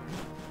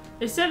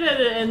 They said that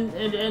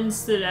it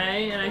ends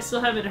today, and I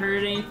still haven't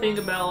heard anything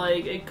about,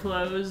 like, it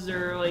closed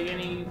or, like,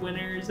 any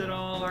winners at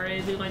all or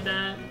anything like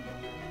that.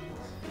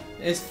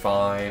 It's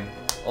fine.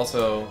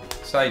 Also,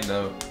 side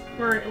note.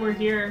 We're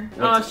here.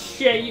 Oh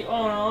shit!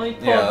 Oh no, let me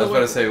pull yeah, up I was about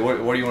to say, what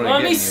do you want to get?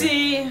 Let me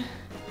see.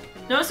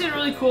 No, it's gonna be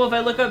really cool if I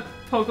look up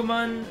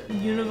Pokemon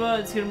Unova.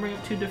 It's gonna bring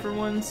up two different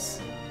ones.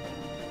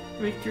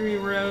 Victory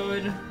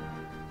Road,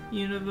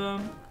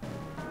 Unova.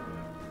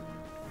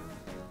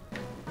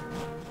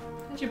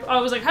 I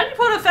was like, how'd you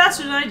pull it up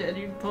faster than I did?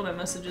 You pulled up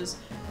messages.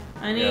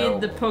 I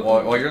need the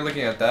Pokemon. While you're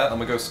looking at that, I'm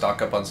gonna go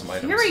stock up on some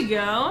items. Here we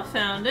go,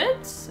 found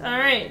it.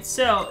 Alright,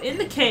 so in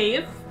the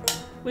cave,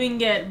 we can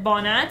get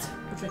Bonnet,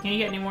 which I can't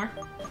get anymore.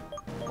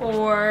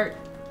 Or,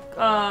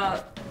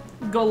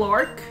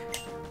 Galork.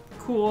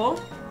 Cool.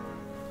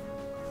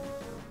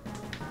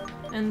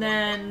 And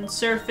then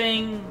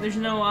surfing, there's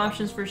no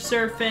options for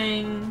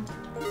surfing.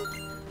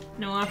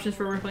 No options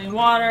for rippling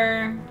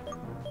water.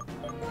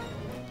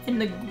 In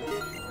the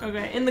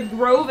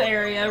Grove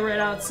area, right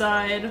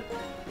outside,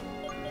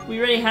 we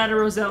already had a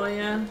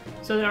Roselia,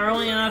 so our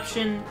only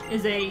option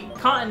is a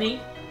Cottony.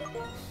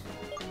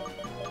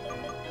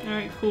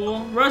 Alright,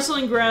 cool.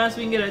 Rustling Grass,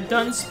 we can get a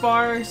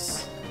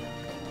Dunsparce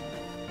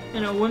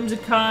and a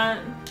Whimsicott.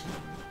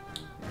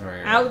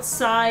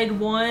 outside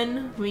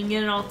one, we can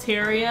get an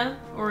Altaria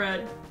or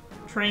a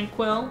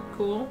Tranquil.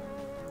 Cool.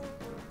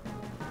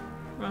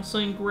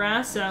 Rustling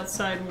grass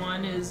outside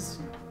one is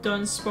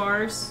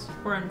Dunsparce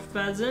or a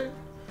Pheasant.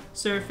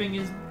 Surfing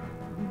is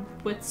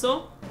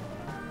Witzel.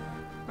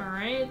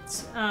 Alright.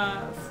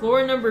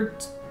 Floor number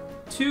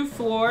 2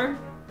 floor.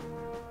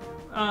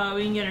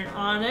 We can get an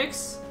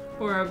Onyx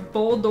or a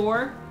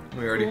Boldor.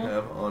 We already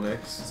have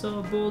Onyx. So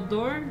a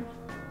Boldor.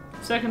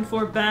 Second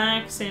floor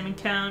back, same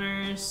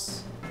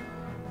encounters.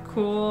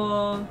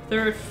 Cool.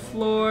 Third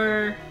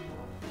floor,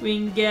 we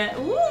can get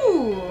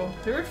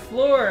third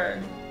floor.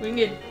 We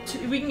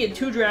can get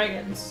 2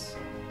 dragons.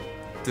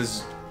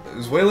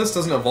 Zweilous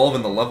doesn't evolve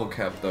in the level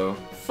cap though.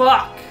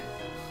 Fuck.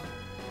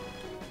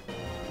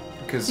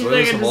 Because Seems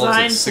Zweilous like a evolves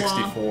at design flaw.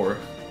 64.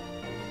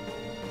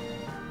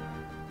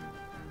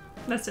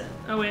 That's it.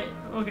 Oh wait.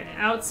 Okay.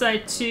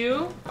 Outside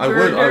 2. I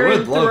would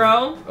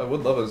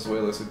love a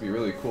Zweilous. It'd be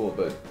really cool,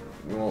 but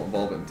we won't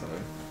evolve in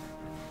time.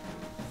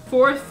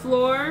 4th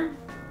floor,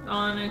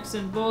 Onyx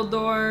and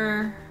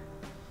Boldor.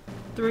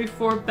 3,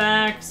 4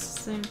 backs,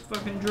 same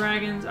fucking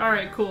dragons.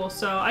 Alright, cool.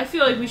 So I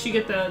feel like we should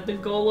get the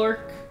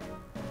Golurk.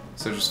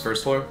 So just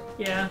first floor?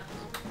 Yeah.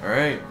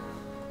 Alright.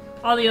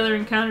 All the other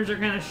encounters are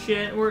kind of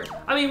shit.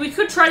 I mean, we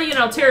could try to get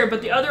an Altaria,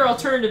 but the other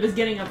alternative is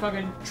getting a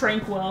fucking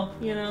Tranquil,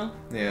 you know?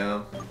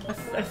 Yeah.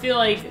 I feel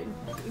like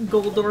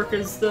Golurk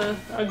is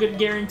a good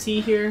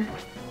guarantee here.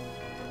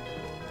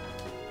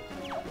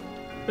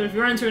 But if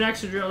you run into an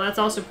Excadrill, that's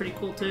also pretty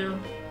cool too.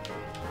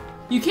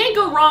 You can't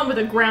go wrong with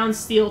a ground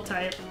steel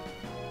type.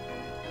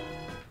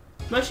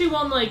 Especially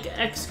one like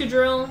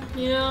Excadrill,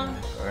 you know?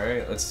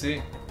 Alright, let's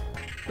see.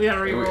 We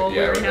gotta reroll.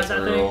 Yeah, we already have have that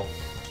to reroll. thing.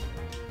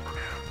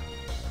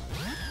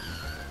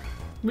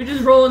 We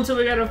just roll until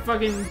we got a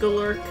fucking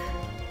Golurk.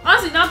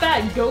 Honestly, not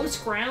bad.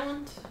 Ghost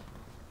Ground.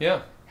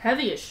 Yeah.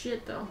 Heavy as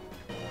shit, though.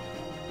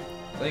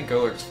 I think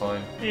Golurk's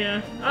fine.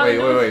 Yeah.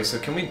 Wait. So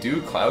can we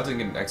do Clouds and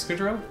get an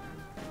Excadrill?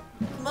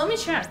 Let me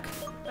check.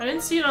 I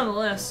didn't see it on the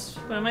list,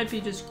 but I might be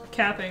just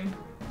capping.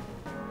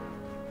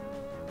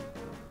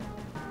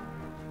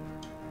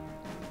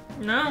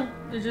 No,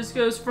 it just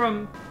goes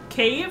from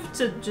cave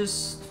to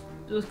just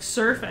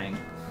surfing.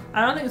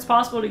 I don't think it's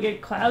possible to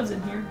get Clouds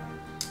in here.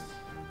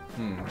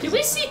 Did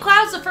we see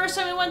Clouds the first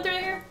time we went through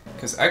here?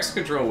 Because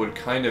Excadrill would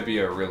kind of be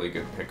a really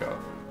good pickup.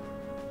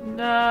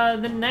 The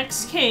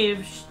next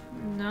cave.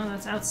 No,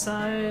 that's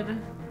outside.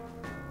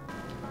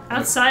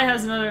 Outside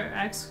has another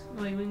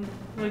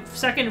like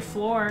second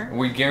floor.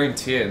 We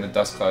guarantee it in the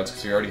Dust Clouds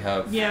because we already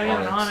have. Yeah, we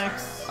have an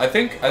Onyx. Onyx. I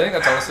think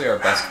that's honestly our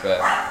best bet.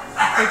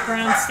 Like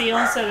ground steel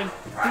instead of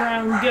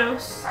ground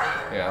ghost.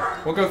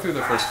 Yeah, we'll go through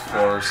the first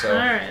floor or so.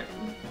 Alright.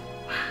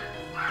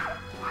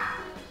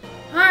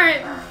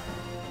 Alright.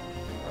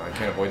 I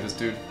can't avoid this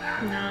dude.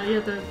 No, you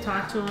have to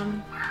talk to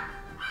him.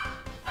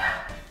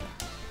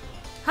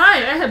 Hi,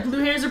 I have blue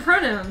hairs or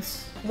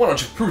pronouns. Why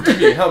don't you prove to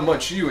me how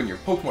much you and your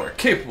Pokemon are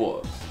capable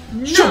of?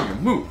 No. Show your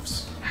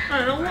moves!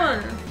 I don't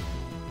want to.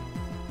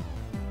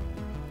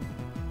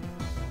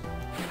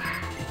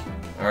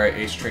 Alright,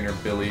 Ace Trainer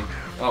Billy.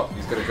 Oh,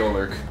 he's got a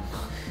Golurk.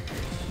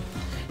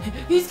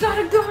 He's got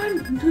a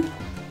gun!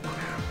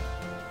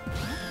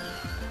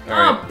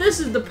 Alright. Oh, this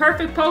is the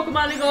perfect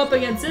Pokemon to go up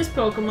against this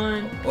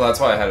Pokemon. Well, that's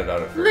why I had it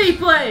out at first. Leaf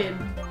Blade!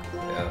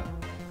 Yeah.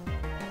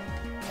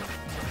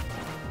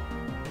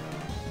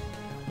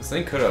 This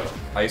thing could have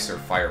Ice or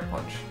Fire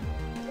Punch.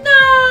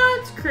 Nah,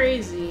 it's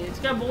crazy. It's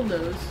got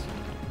Bulldoze.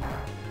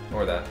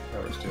 Or that.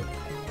 That works too.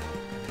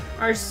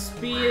 Our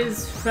speed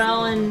is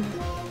fell and...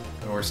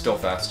 Or we're still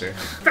faster.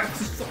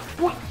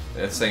 What?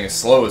 This thing is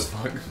slow as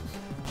fuck.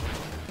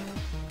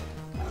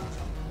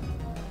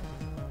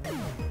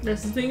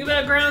 That's the thing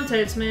about ground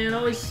types, man.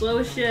 Always slow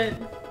as shit.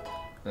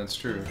 That's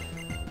true.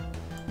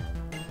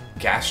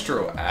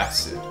 Gastro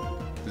Acid.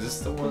 Is this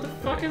the one? What the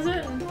fuck is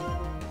it?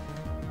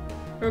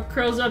 Or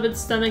curls up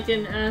its stomach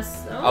and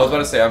ass. Oh. I was about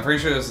to say, I'm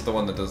pretty sure this is the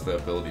one that does the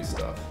ability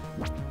stuff.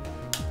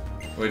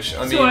 Which,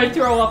 I mean... So I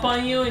throw up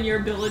on you and your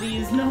ability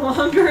is no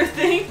longer a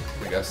thing?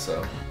 I guess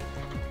so.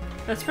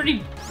 That's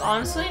pretty,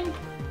 honestly,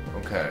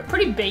 Okay.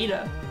 pretty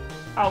beta.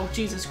 Oh,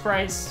 Jesus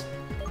Christ.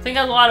 I think it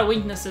has a lot of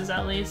weaknesses,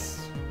 at least.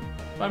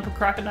 One per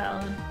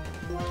crocodile.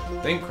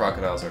 I think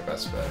Crocodile's our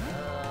best bet.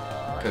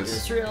 I'm 'Cause-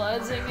 just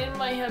realizing it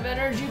might have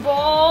Energy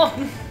Ball.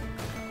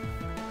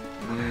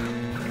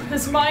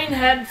 Because mine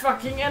had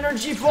fucking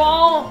Energy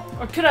Ball.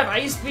 Or could have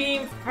Ice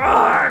Beam.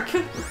 Fuck!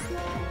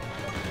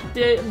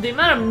 The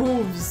amount of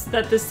moves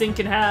that this thing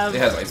can have.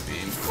 It has Ice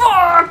Beam.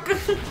 Fuck!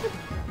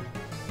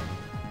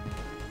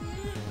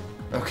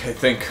 Okay,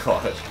 thank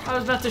God. I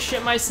was about to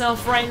shit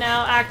myself right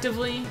now,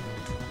 actively.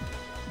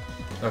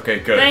 Okay,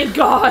 good. Thank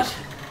God!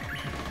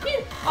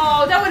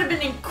 Oh, that would have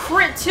been in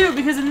crit too,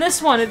 because in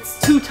this one it's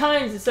 2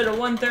 times instead of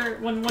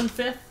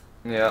 1/5.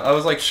 Yeah, I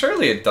was like,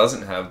 surely it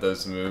doesn't have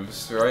those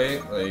moves,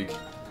 right? Like,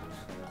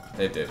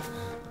 it did.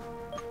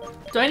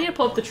 Do I need to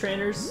pull up the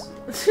trainers?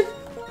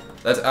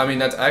 That's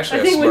actually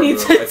I a think we smart need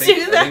move. to I think,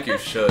 do I that. think you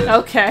should.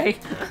 Okay.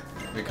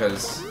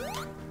 Because,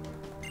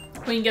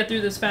 We can get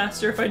through this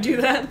faster if I do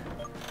that.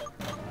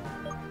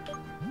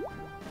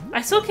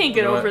 I still can't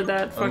get You know over what?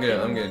 that fucking...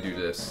 I'm gonna do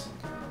this.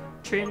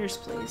 Trainers,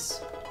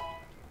 please.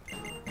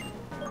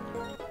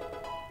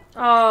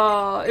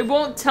 Oh, it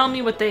won't tell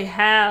me what they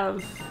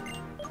have.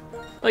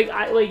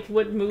 Like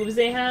what moves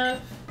they have.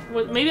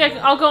 What? Maybe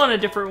I'll go on a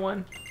different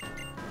one.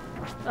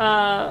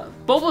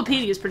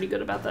 Bulbapedia is pretty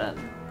good about that.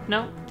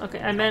 No?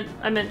 Okay, I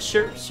meant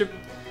sure.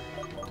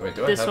 Wait,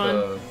 do I This have one.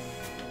 I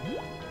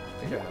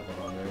think I have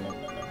one on there.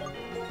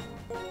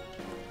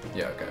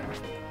 Yeah, okay.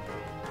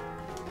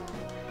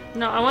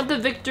 No, I want the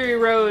Victory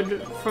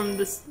Road from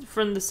the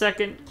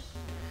second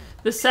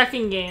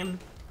game.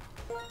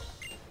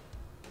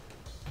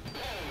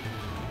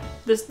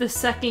 The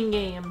second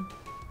game.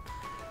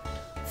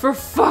 For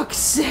fuck's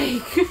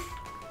sake!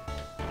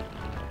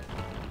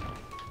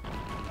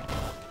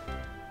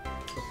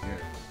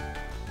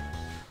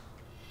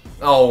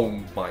 Oh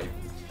my.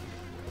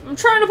 I'm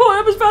trying to pull it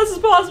up as fast as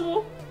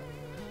possible.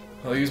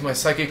 I'll use my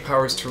psychic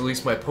powers to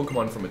release my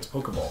Pokemon from its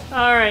Pokeball.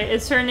 Alright,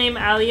 is her name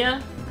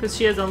Alia? Because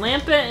she has a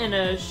Lampet and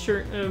a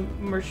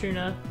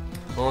Marshuna.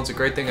 Well, it's a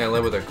great thing I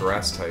led with a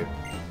grass type.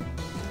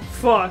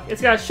 Fuck,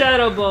 it's got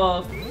Shadow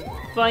Ball,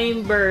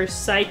 Flame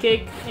Burst,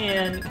 Psychic,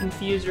 and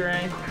Confuse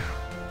Ray.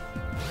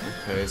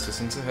 Okay, so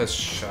since it has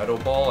Shadow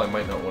Ball, I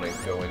might not want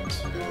to go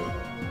into...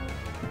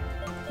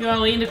 You want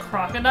to lean into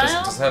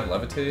Crocodile? Does it have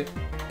Levitate?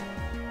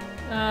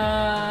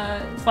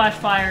 Flash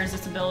Fire is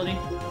its ability.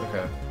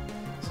 Okay.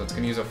 So it's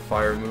gonna use a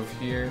fire move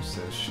here, so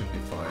it should be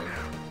fine.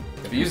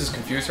 If it uses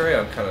Confuse Ray,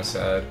 I'm kind of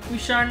sad.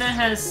 Usharna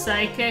has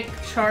Psychic,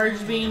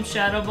 Charge Beam,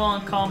 Shadow Ball,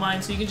 and Calm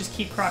Mind, so you can just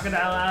keep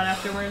Crocodile out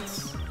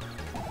afterwards.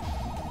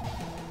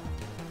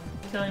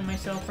 Killing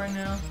myself right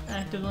now,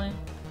 actively.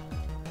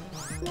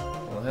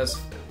 Well, it has...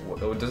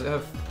 Does it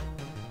have...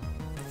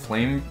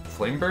 Flame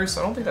Burst?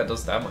 I don't think that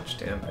does that much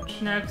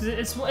damage. No, because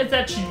it's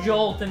that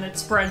Jolt and it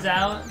spreads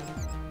out.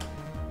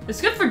 It's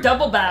good for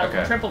double battle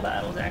and triple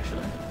battles,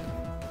 actually.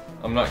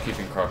 I'm not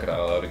keeping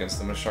Crocodile out against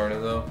the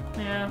Musharna, though.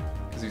 Yeah.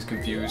 Because he's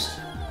confused.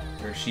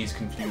 Or she's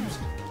confused.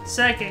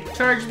 Psychic,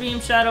 Charge Beam,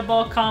 Shadow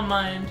Ball, Calm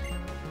Mind.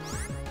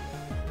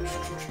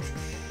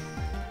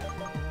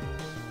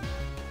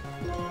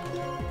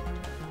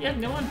 Yeah,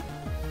 good one.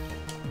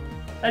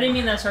 I didn't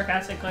mean that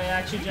sarcastically. I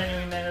actually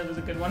genuinely meant it was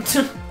a good one,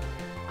 too.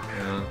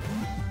 Yeah.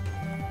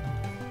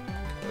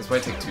 This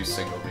might take 2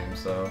 single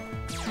beams, though.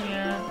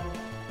 Yeah.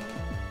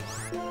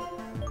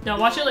 No,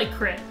 watch it like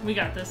crit. We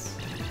got this.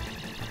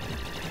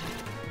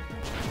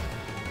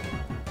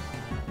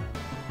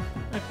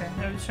 Okay,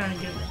 I was trying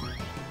to give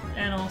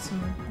Anil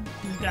some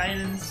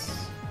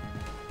guidance.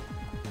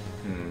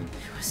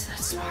 It was that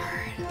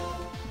smart.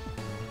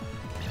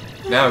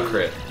 Now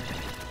crit.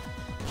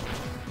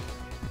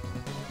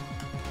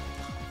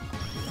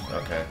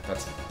 Okay,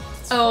 that's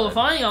oh, if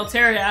only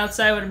Altaria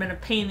outside would have been a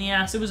pain in the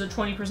ass. It was a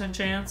 20%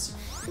 chance.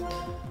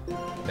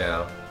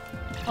 Yeah.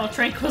 Oh,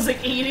 Tranquil's like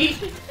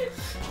 80.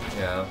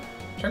 Yeah.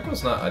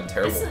 Tranquil's not a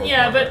terrible Pokemon.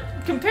 Yeah, but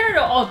compared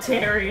to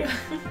Altaria,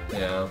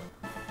 yeah.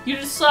 you're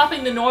just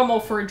swapping the normal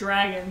for a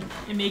dragon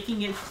and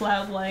making it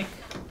cloud-like.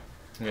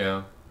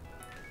 Yeah.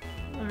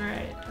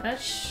 Alright, that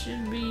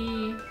should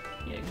be...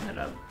 Yeah, cut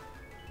up.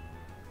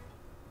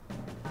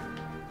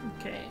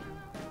 Okay.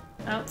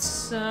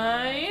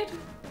 Outside...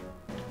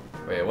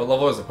 Wait, what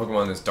level is the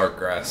Pokemon in this dark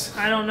grass?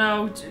 I don't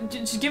know.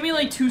 Just give me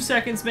like 2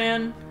 seconds,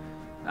 man.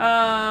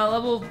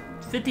 Level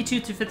 52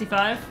 to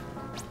 55.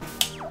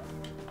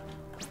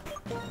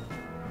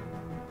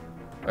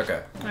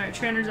 Okay. Alright,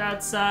 trainer's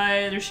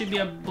outside. There should be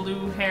a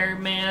blue-haired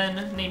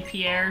man named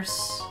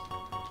Pierce.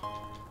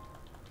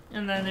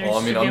 And then there's. Well,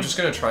 I mean, I'm just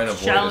gonna try and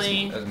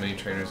avoid as many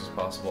trainers as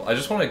possible. I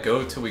just want to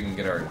go till we can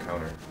get our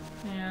encounter.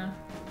 Yeah.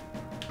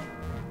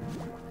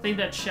 I think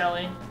that's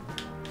Shelly.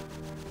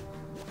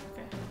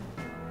 Okay.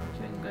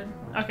 Doing good.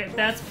 Okay,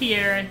 that's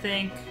Pierre, I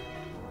think.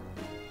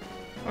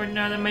 Or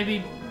no, that might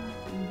be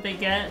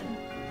Baguette.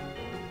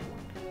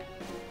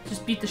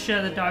 Just beat the shit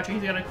out of the Dodger.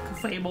 He's got a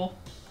Fable.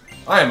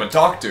 I am a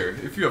doctor.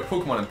 If you have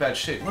Pokemon in bad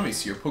shape, let me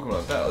see your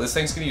Pokemon in battle. This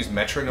thing's gonna use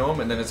Metronome,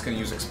 and then it's gonna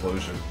use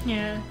Explosion.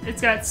 Yeah,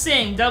 it's got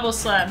Sing, Double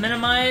Slap,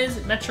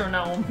 Minimize,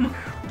 Metronome.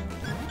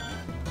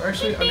 Or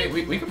actually, I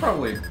mean, we could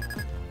probably...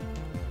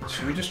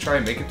 Should we just try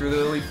and make it through the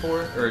Elite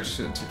Four? Or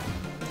to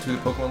the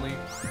Pokemon League?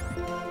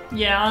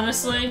 Yeah,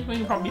 honestly, we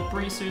can probably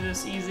breeze through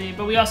this easy,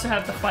 but we also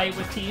have to fight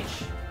with Teach.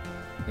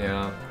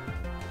 Yeah.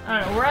 I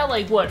don't know, we're at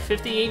like, what,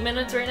 58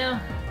 minutes right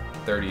now?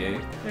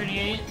 38.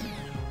 38?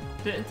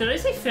 Did I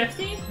say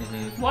 50?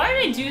 Mm-hmm. Why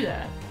did I do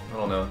that? I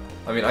don't know.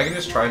 I mean, I can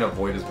just try and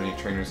avoid as many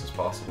trainers as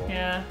possible.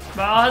 Yeah,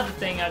 but I'll have the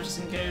thing out just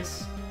in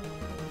case.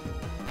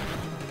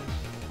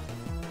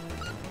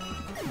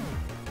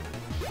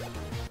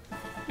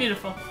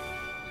 Beautiful.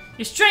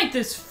 Your strength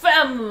is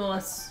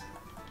fabulous!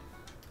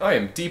 I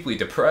am deeply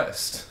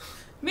depressed.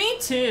 Me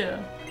too.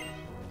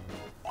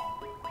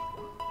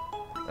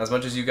 As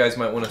much as you guys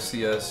might want to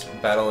see us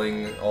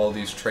battling all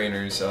these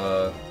trainers,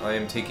 I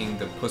am taking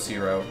the pussy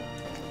route.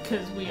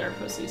 Because we are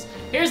pussies.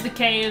 Here's the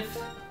cave.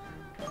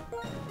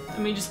 Let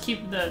me just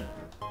keep the...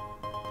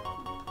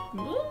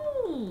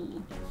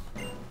 Ooh.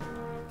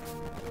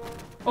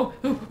 Oh,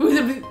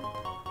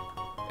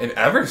 An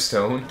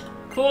Everstone?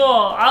 Cool.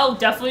 I'll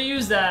definitely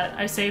use that.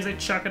 I say as I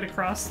chuck it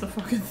across the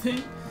fucking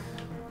thing.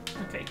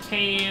 Okay,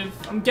 cave.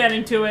 I'm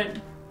getting to it.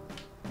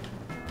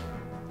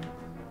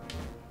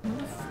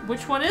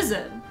 Which one is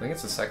it? I think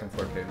it's the second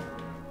floor cave.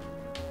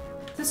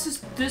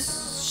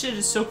 This shit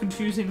is so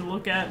confusing to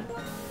look at.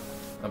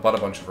 I bought a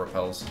bunch of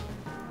repels.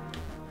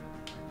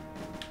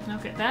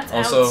 Okay, that's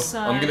also,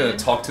 outside. I'm gonna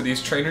talk to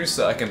these trainers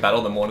so I can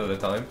battle them one at a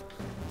time.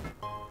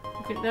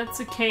 Okay, that's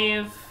a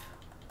cave.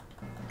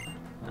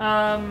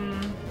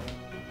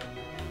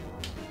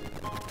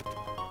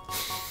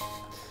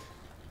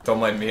 Don't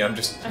mind me, I'm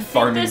just I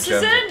farming think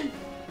this gems. is it.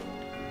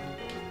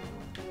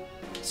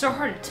 So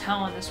hard to tell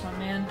on this one,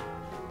 man.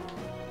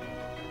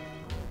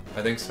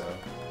 I think so.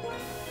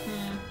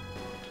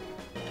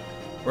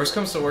 Worst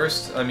comes to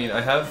worst, I mean, I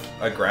have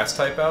a grass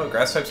type out.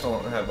 Grass types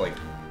don't have, like,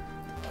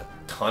 a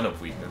ton of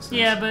weaknesses.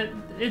 Yeah, but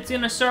it's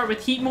gonna start with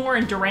Heatmore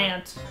and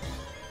Durant.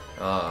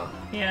 Ah.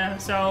 Yeah,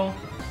 so...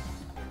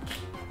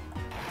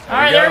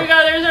 Alright, there we go,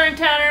 there's our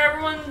encounter.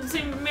 Everyone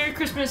sing Merry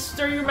Christmas,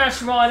 throw your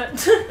Master Ball on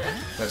it.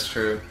 That's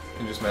true. You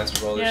can just Master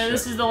Ball this Yeah, shit.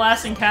 this is the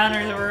last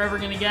encounter that we're ever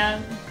gonna get.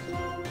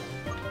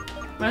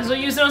 Might as well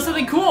use it on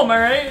something cool, am I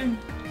right?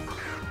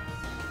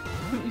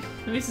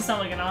 At least it's not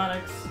like an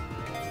Onyx.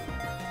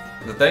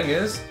 The thing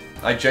is,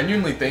 I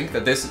genuinely think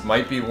that this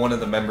might be one of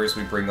the members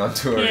we bring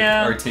onto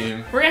our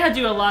team. We're gonna have to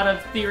do a lot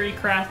of theory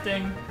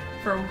crafting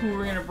for who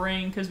we're gonna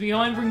bring, because we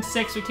only bring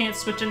 6, we can't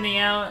switch anything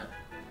out.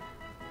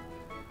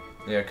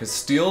 Yeah, because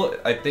Steel,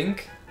 I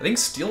think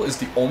Steel is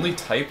the only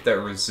type that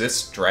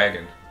resists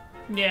Dragon.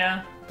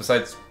 Yeah.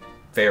 Besides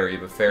Fairy,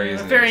 but Fairy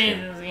isn't Fairy in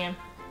in this this game.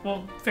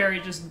 Well, Fairy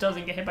just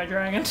doesn't get hit by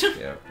Dragon.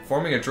 Yeah.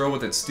 Forming a drill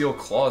with its steel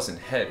claws and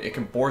head, it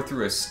can bore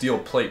through a steel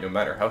plate no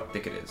matter how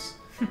thick it is.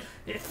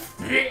 It's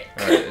thick.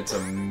 Alright, it's a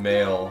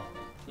male.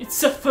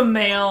 It's a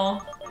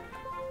female.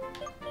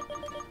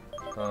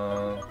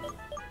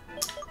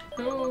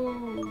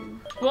 Ooh.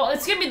 Well,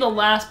 it's gonna be the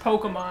last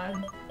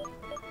Pokemon.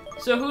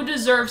 So who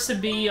deserves to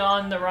be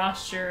on the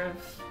roster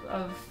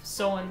of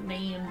someone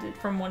named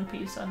from One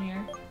Piece on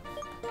here?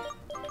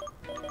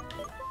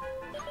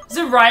 Is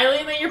it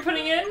Riley that you're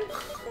putting in?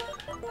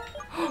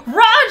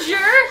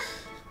 Roger!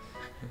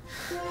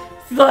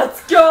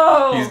 Let's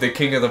go! He's the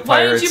king of the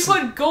Why pirates. didn't you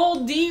put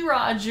Gold D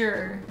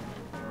Roger?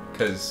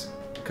 Because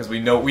we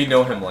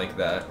know him like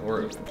that.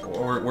 We're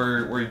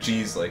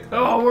G's like that.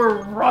 Oh,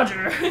 we're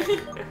Roger.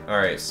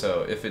 Alright,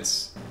 so if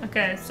it's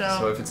okay,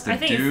 so if it's the I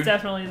think dude, it's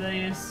definitely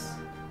these.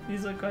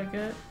 These look like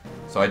it.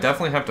 So I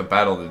definitely have to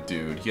battle the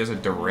dude. He has a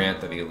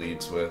Durant that he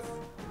leads with.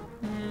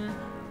 Yeah.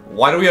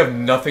 Why do we have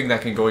nothing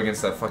that can go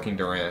against that fucking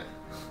Durant?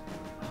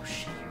 Oh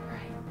shit, you're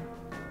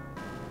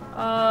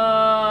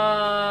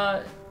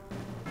right.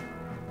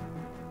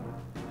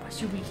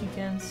 What's your weak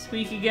against?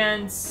 Weak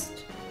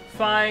against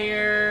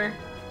fire.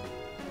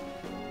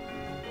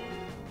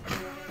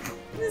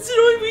 Is it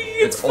only weak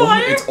against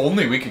fire? It's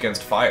only weak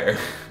against fire.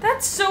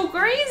 That's so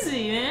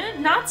crazy,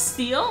 man. Not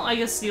steel. I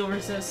guess steel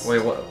resists.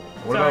 Wait, what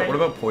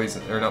about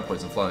poison? Or not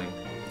poison, flying?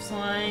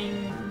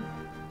 Flying.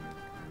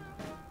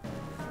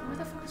 Where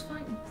the fuck is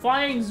flying?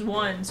 Flying's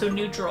 1, so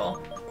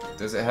neutral.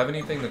 Does it have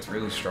anything that's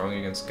really strong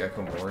against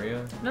Gecko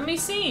Moria? Let me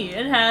see.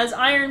 It has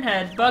Iron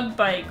Head, Bug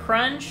Bite,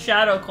 Crunch,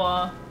 Shadow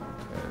Claw.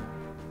 Okay.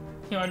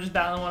 You want to just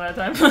battle them one at a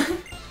time?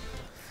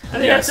 I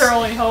think that's our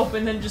only hope,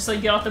 and then just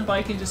like get off the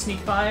bike and just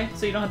sneak by,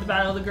 so you don't have to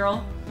battle the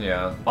girl.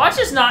 Yeah. Watch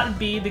us not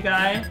be the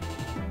guy.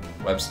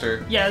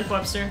 Webster? Yeah, it's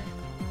Webster.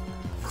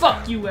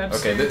 Fuck you,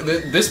 Webster. Okay,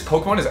 this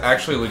Pokemon is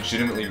actually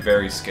legitimately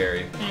very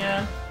scary.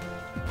 Yeah.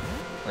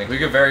 Like, we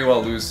could very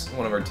well lose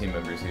one of our team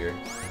members here.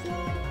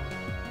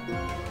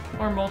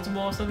 Or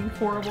multiple if something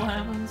horrible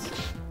happens.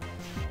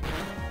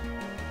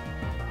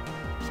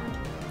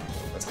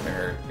 That's gonna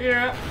hurt.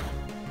 Yeah.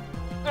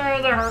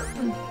 Oh, that hurt.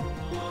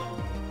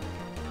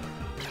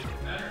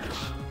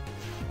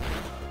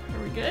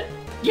 Are we good?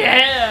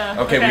 Yeah!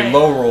 Okay, we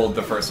low-rolled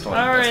the first one.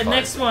 Alright,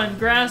 next one.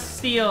 Grass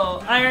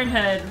Steel, Iron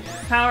Head,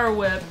 Power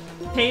Whip,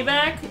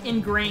 Payback,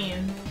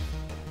 Ingrain.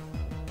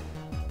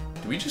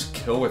 Do we just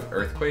kill with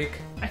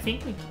Earthquake? I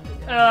think we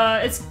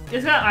it's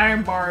got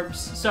Iron Barbs,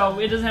 so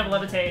it doesn't have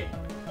Levitate.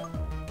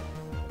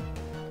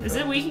 Is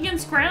it weak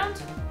against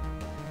ground?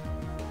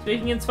 It's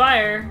weak against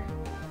fire.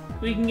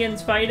 Weak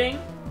against fighting.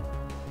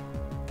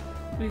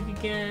 Weak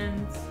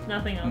against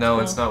nothing else. No,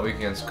 it's not weak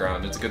against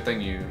ground. It's a good thing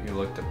you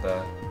looked at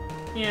that.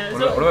 Yeah.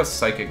 What about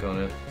Psychic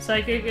on it?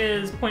 Psychic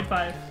is 0.5.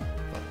 Fuck.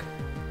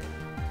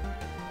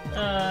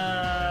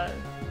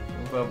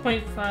 What about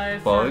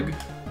 0.5. Bug?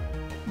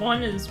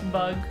 1 is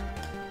Bug.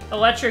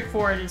 Electric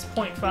for it is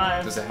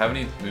 0.5. Does it have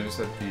any moves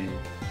that the...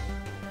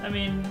 I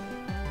mean,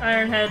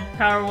 Iron Head,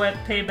 Power Whip,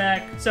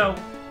 Payback. So,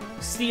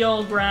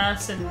 Steel,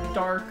 Grass, and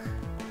Dark.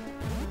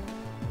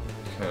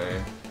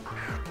 Okay.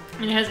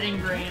 And it has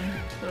Ingrain,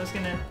 so it's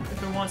gonna,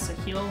 if it wants to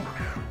heal.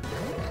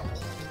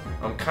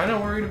 I'm kind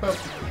of worried about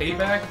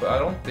Payback, but I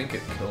don't think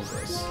it kills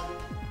us.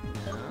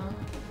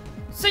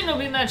 Signal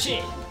beam that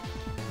shit!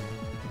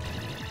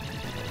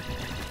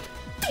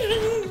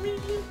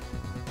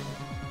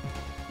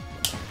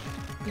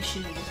 We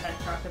should've just had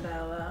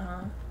Crocodile,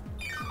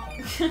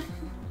 huh?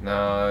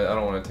 No, I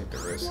don't want to take the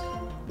risk.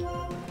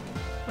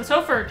 Let's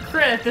hope for a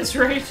crit at this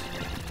rate.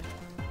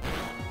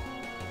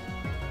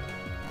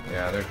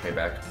 Yeah, there's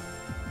payback.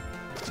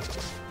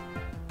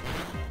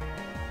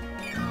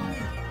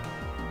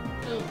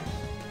 Ooh.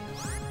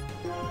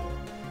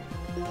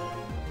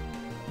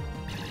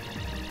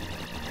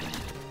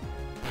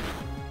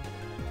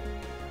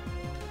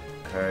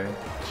 Okay.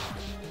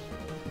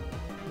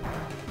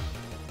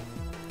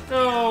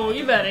 Oh,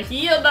 you better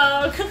heal,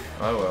 dog.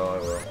 I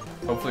will.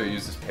 Hopefully it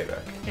uses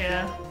payback.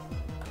 Yeah.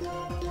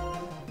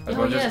 As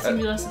Oh yeah, it's gonna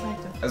be less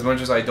effective. As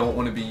much as I don't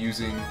want to be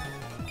using...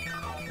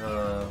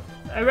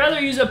 I'd rather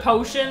use a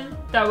potion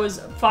that was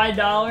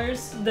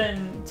 $5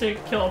 than to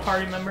kill a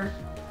party member.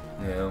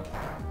 Yeah.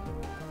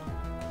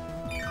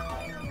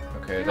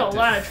 Okay, There's a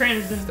lot of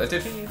trainers in that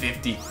did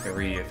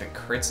 53. If it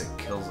crits, it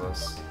kills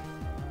us.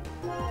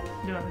 Do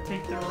you want to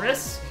take the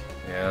risk?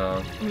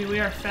 Yeah. I mean, we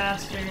are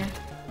faster.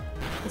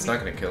 It's not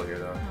gonna kill here,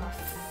 though. Oh.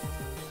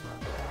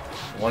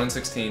 1 in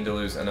 16 to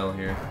lose NL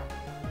here.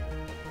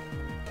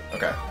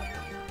 Okay.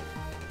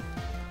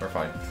 We're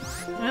fine.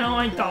 I don't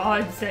like the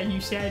odds that you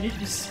said. It's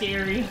just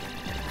scary.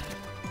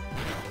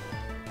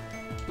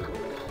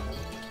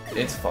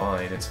 It's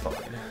fine. It's fine.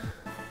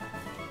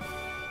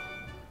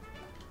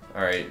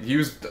 Alright,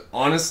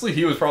 honestly,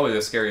 he was probably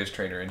the scariest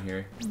trainer in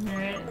here.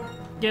 Alright.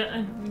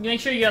 Make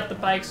sure you got the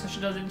bike so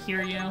she doesn't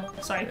hear you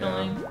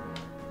cycling.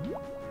 Yeah.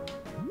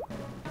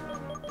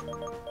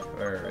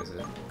 Where is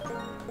it?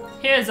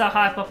 Here's a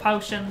hyper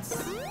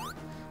potions.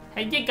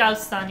 Here you go,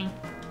 Sonny.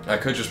 I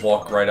could just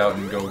walk right out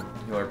and go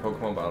heal our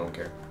Pokemon, but I don't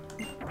care.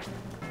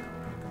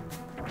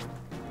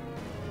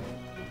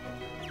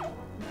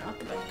 Not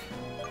the bike.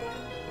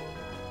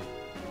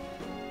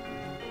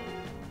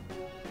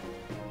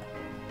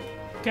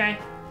 Okay.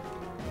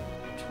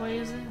 Which way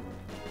is it?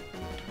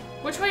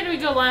 Which way did we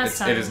go last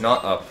time? It is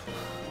not up.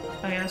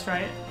 Oh yeah, that's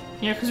right.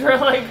 Yeah, because we're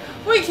like,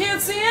 we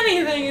can't see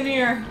anything in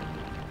here.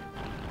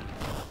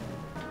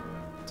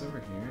 It's over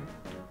here.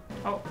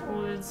 Oh,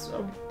 it's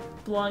a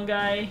blonde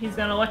guy. He's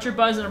got an electric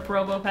buzz and a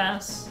probo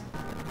pass.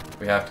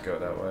 We have to go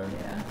that way.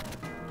 Yeah.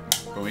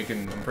 But we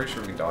can, I'm pretty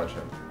sure we can dodge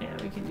him. Yeah,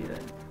 we can do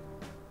that.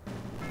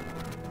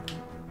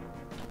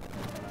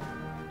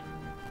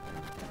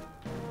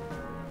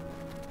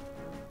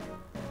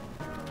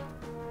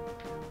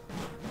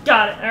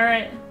 Got it,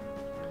 alright.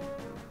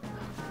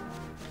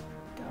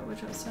 God,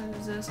 which outside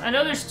is this? I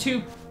know there's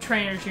 2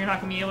 trainers you're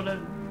not gonna be able to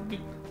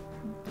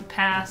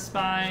pass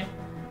by.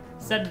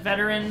 Is that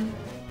veteran?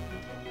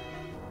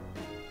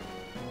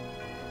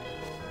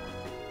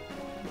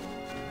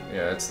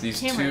 Yeah, it's these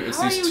Cameron, two. It's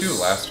how these are you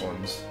 2 last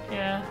ones.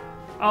 Yeah.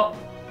 Oh.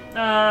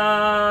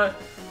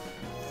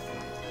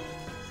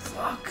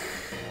 Fuck.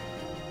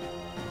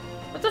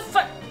 What the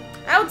fuck?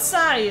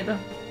 Outside!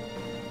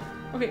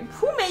 Okay,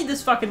 who made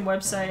this fucking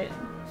website?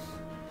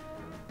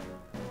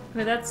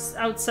 Okay, that's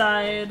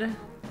outside.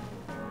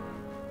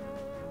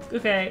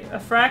 Okay, a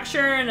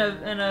fracture and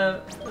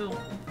a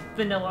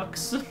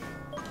Vanillux.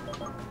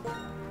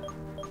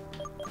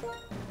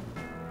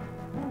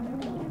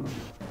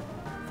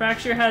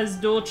 Fracture has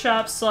dual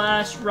chop,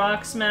 slash,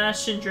 rock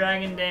smash, and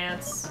dragon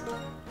dance.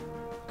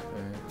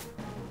 Okay.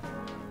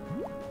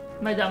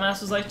 My dumbass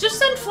was like, just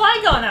send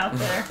Flygon out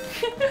there.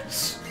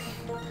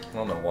 I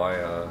don't know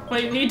why,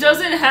 Wait, he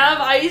doesn't have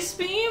Ice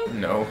Beam?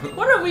 No.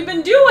 What have we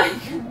been doing?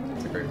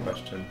 That's a great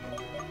question.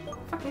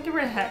 Fucking get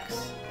rid of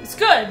Hex. It's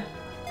good.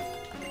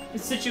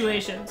 It's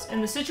situations.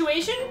 And the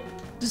situation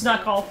does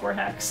not call for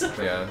Hex.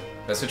 Yeah.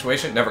 That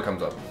situation never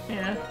comes up.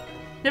 Yeah.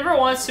 Never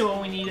wants to when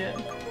we need it.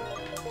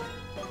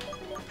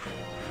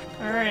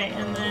 Alright,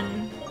 and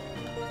then...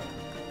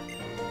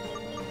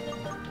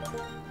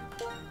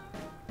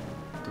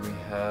 Do we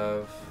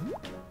have...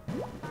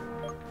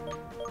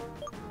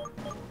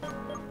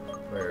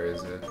 Where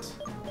is it?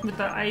 With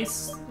the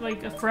ice,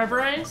 like a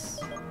forever ice?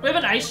 We have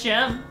an ice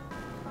gem.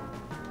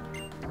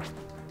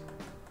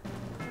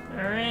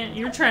 Alright,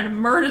 you're trying to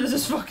murder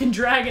this fucking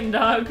dragon,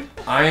 dog.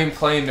 I ain't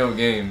playing no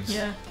games.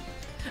 Yeah.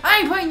 I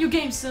ain't playing your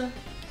games, son.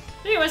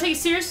 You wanna take it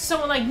serious to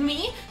someone like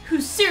me,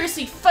 who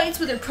seriously fights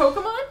with her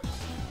Pokemon?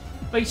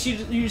 Like,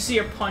 you see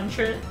her punch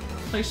it.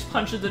 Like, she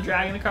punches the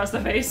dragon across the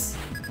face.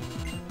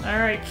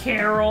 Alright,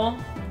 Carol.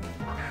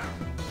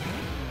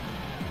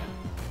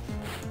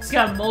 It's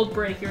got a mold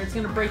breaker. It's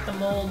gonna break the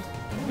mold.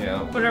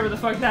 Yeah. Whatever the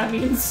fuck that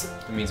means.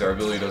 It means our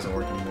ability doesn't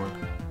work anymore.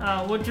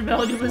 Which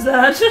ability was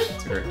that?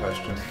 That's a great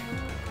question.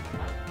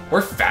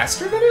 We're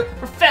faster than it?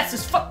 We're fast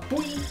as fuck,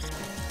 boy!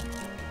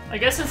 I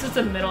guess since it's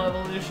a middle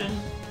evolution.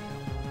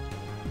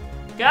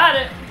 Got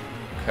it!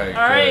 Okay,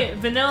 Alright,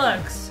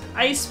 Vanillux,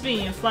 Ice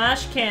Beam,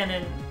 Flash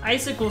Cannon,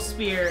 Icicle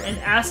Spear, and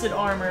Acid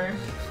Armor.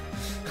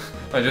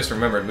 I just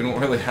remembered, we don't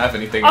really have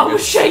anything Oh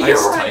against shit, you're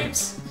ice right!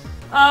 types.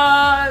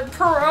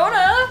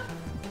 Perona?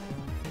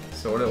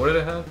 So what did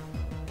it have?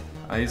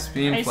 Ice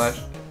Beam, Ice- Flash...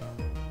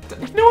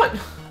 You know what?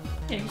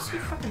 Yeah, you see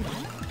fucking...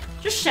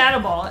 Just Shadow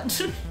Ball it.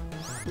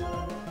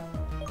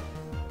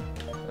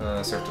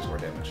 Surf does more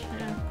damage.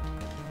 Yeah.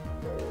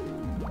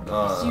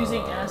 It's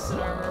using Acid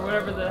Armor,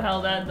 whatever the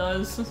hell that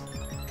does.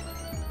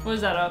 What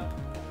is that up?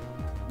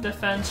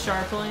 Defense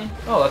sharply.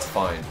 Oh, that's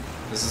fine.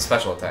 This is a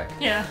special attack.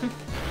 Yeah.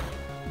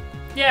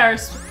 Yeah,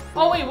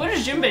 oh wait, what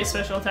is Jinbei's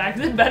special attack?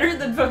 Is it better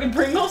than fucking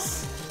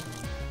Pringles?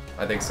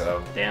 I think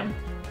so. Damn.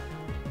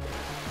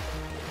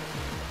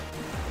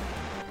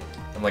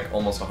 I'm like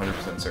almost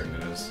 100% certain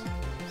it is.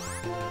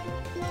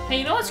 Hey,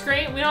 you know what's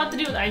great? We don't have to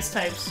do with ice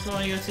types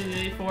when we go to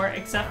the 4,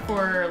 except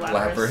for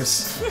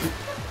Lapras.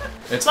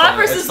 It's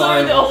Lapras fine. is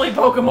literally the only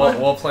Pokemon.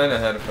 We'll plan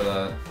ahead for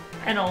that.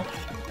 I know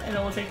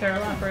we'll take care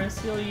of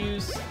Lapras. You'll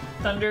use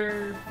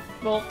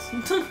Thunderbolt.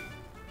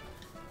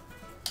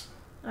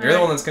 You're the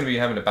one that's gonna be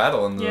having to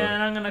battle in the... Yeah,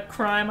 and I'm gonna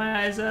cry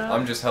my eyes out.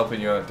 I'm just helping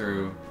you out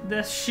through...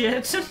 this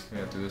shit.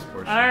 Yeah, through this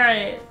portion.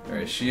 Alright.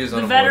 Alright, she is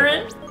the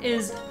veteran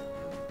is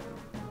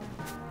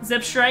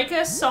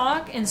Zebstrika,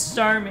 Sock, and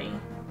Starmie.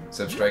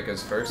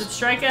 Zebstrika's first?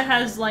 Zebstrika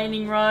has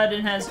Lightning Rod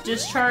and has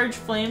Discharge,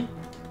 Flame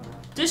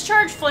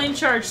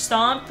Charge,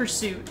 Stomp,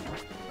 Pursuit.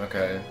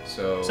 Okay,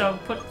 so... So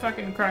put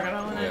fucking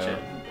Crocodile in that shit.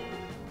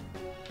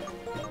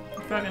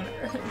 Fucking...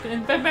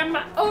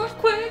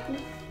 Earthquake!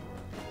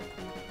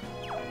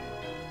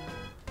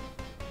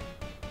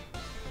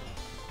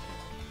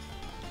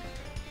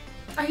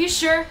 Are you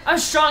sure? I'm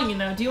strong, you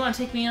know. Do you want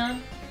to take me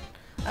on?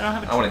 I don't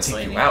have a choice. I want to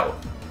take you out.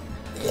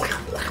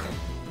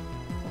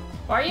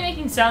 Why are you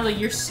making sound like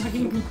you're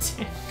sucking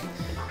dick?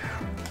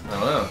 I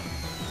don't know.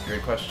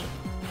 Great question.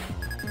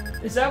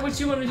 Is that what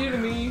you want to do to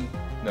me?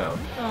 No.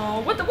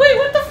 Oh, what the- wait,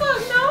 what the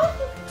fuck? No?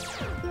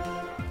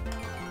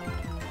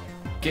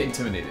 Get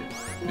intimidated,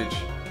 bitch.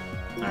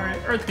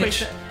 Alright, Earthquake.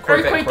 Bitch.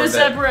 Earthquake the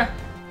Corvette. Zebra.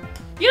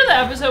 You know the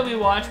episode we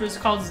watched was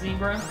called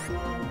Zebra?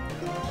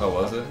 Oh,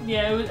 was it?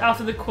 Yeah, it was off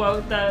of the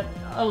quote that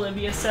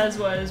Olivia says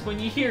was, when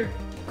you hear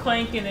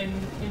clanking in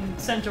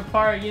Central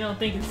Park, you don't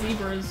think it's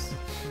zebras.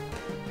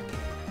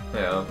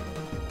 Yeah.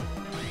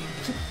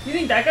 You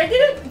think that guy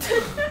did it?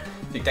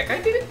 Think that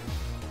guy did it?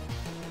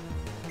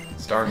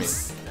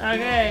 Starmie.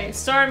 Okay,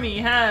 Starmie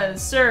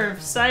has Surf,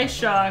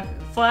 Psyshock,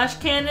 Flash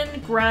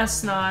Cannon,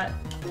 Grass Knot,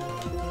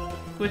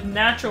 with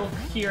Natural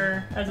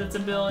Cure as its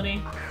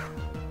ability.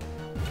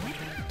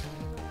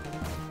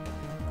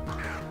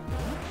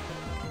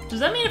 Does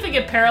that mean if it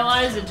gets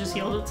paralyzed, it just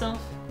heals itself?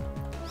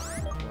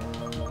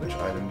 Which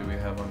item do we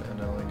have on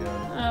NL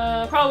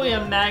again? Probably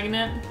a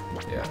magnet.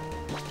 Yeah.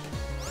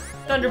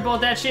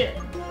 Thunderbolt that shit.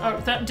 Oh,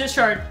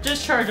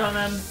 discharge on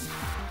them.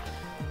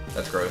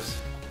 That's gross.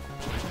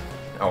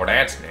 Oh,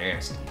 that's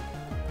nasty.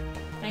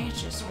 I think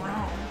it's just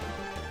wrong.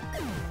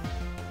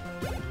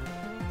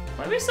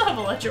 Why do we still have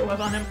Electro Whip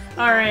on him?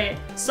 Alright,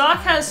 Sock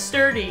has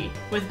Sturdy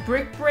with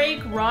Brick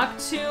Break, Rock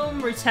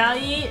Tomb,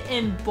 Retaliate,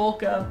 and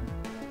Bulk Up.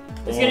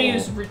 He's gonna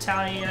use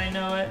Retaliate, I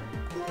know it.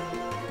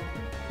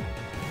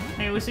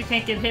 Hey, at least we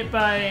can't get hit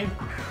by...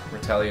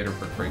 Retaliate or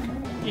Brick Break.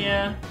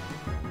 Yeah.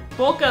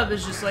 Bulk Up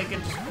is just like, it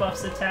just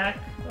buffs attack.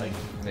 Like.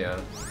 Yeah.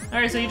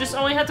 Alright, so you just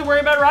only have to worry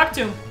about Rock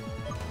Tomb.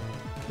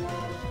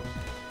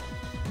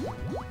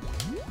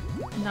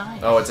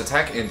 Nice. Oh, it's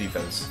attack and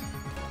defense.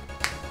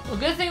 Well,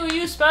 good thing we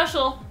use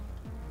special.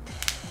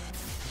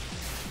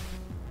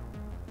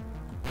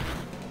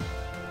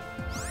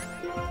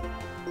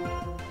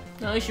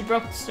 At least you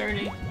broke the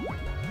Sturdy.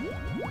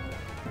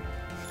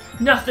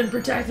 Nothing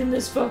protecting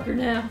this fucker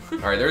now.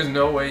 Alright, there's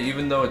no way,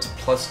 even though it's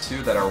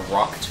 +2, that our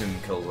Rock Tomb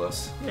kills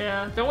us.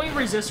 Yeah, don't we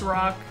resist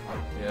rock?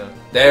 Yeah.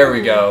 There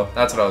we go.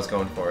 That's what I was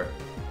going for.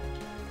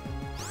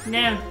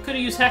 Man,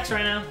 could've used Hex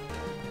right now.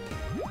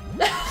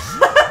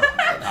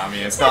 I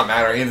mean, it's not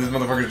mattering. This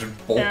motherfucker's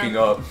just bulking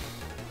up.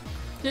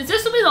 Since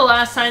this will be the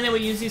last time that we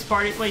use these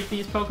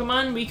these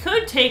Pokemon, we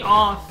could take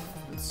off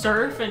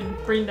Surf and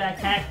bring back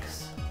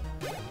Hex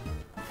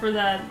for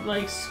that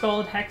like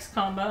Scald Hex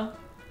combo.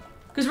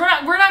 Because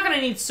we're not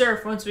gonna need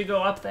Surf once we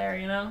go up there,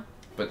 you know.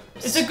 But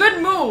it's a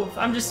good move.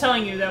 I'm just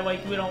telling you that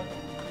like we don't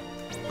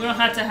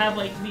have to have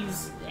like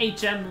these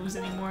HM moves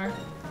anymore.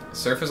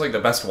 Surf is like the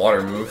best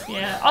water move.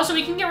 Yeah. Also,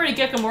 we can get rid of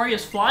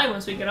Gekamoria's Fly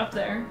once we get up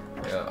there.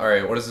 Yeah. All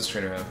right. What does this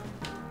trainer have?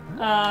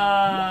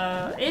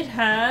 It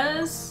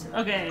has...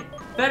 Okay.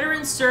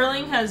 Veteran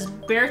Sterling has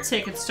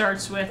Beartick it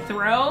starts with,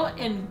 Throw,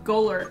 and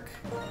Golurk.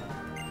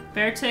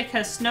 Beartick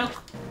has Snow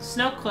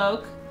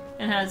Cloak,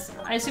 and has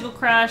Icicle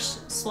Crash,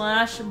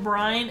 Slash,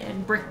 Brine,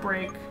 and Brick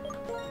Break.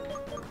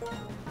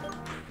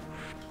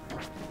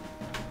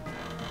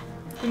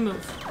 Good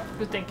move.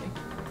 Good thinking.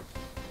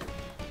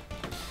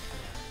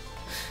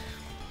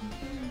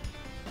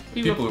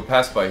 People who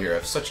pass by here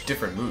have such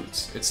different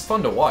moods. It's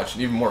fun to watch,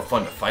 and even more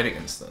fun to fight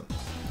against them.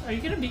 Are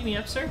you gonna beat me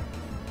up, sir?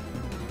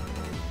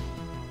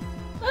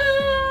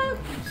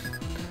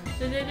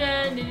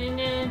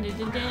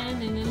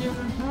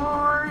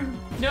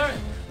 No,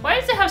 why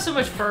does it have so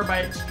much fur by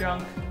its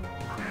junk?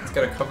 It's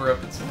gotta cover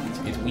up its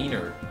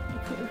wiener.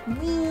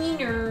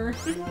 Wiener.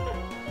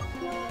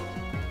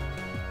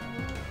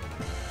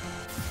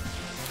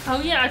 Oh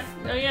yeah,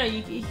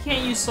 you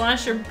can't use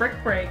Slash or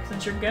Brick Break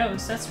since you're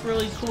Ghost. That's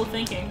really cool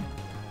thinking.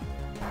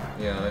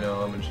 Yeah, I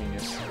know, I'm a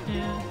genius.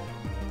 Yeah.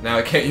 Now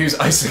I can't use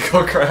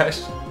Icicle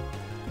Crash.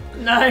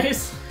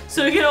 Nice.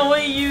 So we can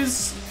only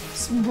use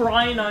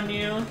Brine on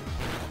you.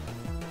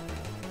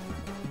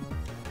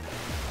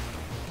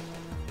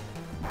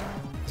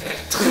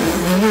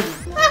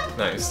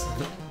 Nice.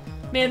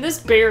 Man, this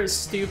bear is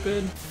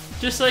stupid.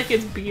 Just like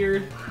its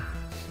beard.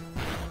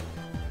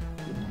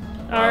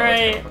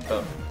 Alright.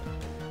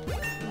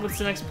 What's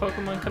the next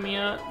Pokemon coming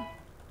out?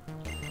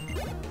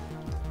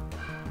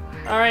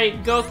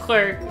 Alright, go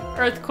Clerk.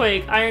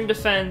 Earthquake, Iron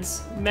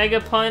Defense, Mega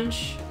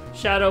Punch,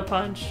 Shadow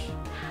Punch.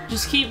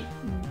 Just keep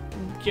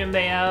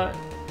Jinbei out.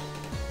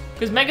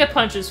 Because Mega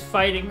Punch is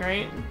fighting,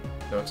 right?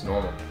 No, it's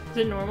normal. Is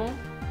it normal?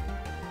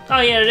 Oh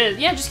yeah, it is.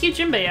 Yeah, just keep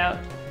Jinbei out.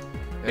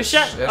 It's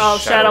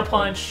Shadow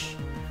Punch.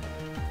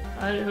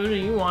 Who do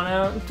you want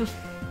out?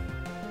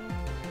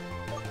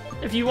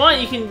 If you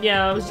want, you can.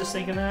 Yeah, I was just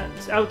thinking that.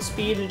 Just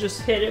outspeed and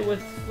just hit it with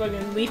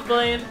fucking Leaf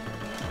Blade.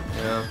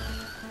 Yeah.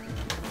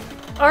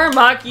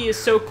 Aramaki is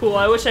so cool.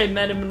 I wish I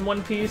met him in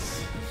One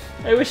Piece.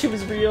 I wish he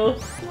was real.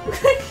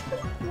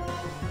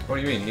 What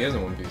do you mean? He is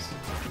in One Piece.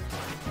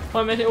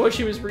 Well, I wish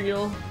he was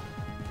real.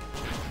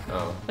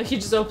 Oh. Like he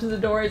just opens the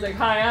door. He's like,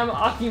 "Hi, I'm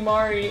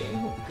Akimari."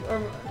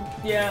 Or,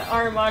 yeah,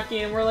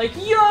 Aramaki, and we're like,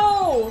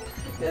 "Yo,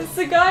 it's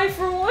the guy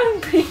from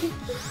One Piece."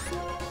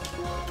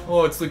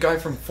 Oh, it's the guy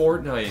from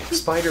Fortnite,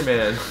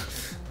 Spider-Man.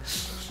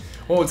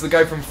 Oh, it's the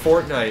guy from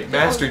Fortnite,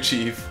 Master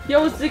Chief.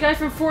 Yo, it's the guy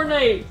from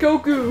Fortnite,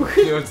 Goku.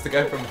 Yo, it's the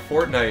guy from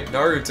Fortnite,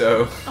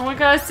 Naruto. Oh my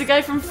god, it's the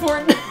guy from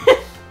Fortnite.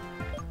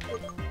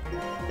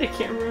 I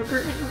can't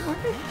remember anymore.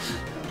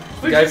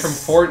 The guy from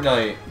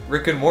Fortnite,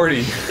 Rick and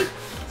Morty.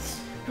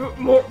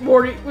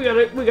 Morty, we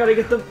gotta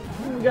get the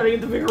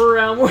figure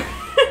around more.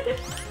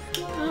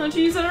 Oh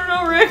jeez, I don't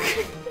know,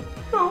 Rick.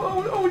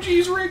 Oh,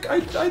 geez, Rick,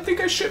 I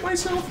think I shit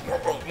myself.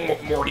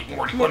 Morty,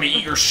 let me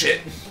eat your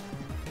shit.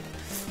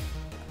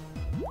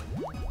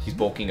 He's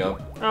bulking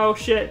up. Oh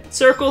shit!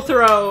 Circle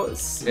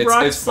throws.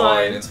 It's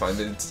fine. It's fine.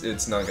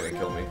 It's not gonna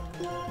kill me.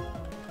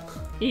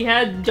 He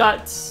had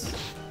guts.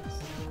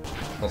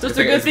 Well, So it's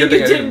a good thing you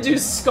didn't do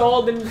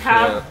Scald and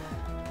have. Yeah.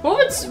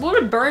 What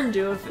would Burn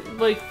do if,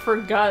 like, for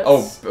guts?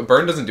 Oh,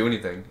 Burn doesn't do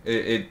anything.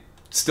 It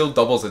still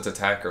doubles its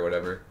attack or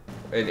whatever.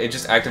 It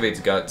just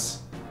activates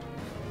guts.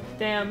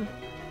 Damn.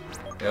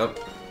 Yep.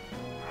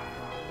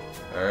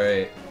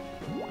 Alright.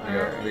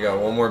 We got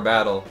one more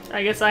battle.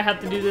 I guess I have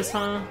to do this,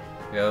 huh?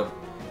 Yep.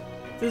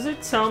 Does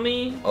it tell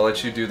me? I'll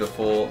let you do the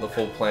full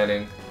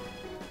planning.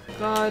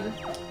 God.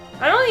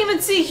 I don't even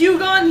see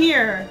Hugon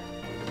here!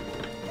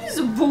 This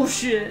is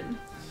bullshit.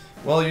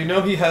 Well, you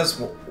know he has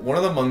one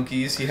of the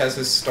monkeys, he has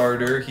his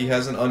starter, he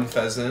has an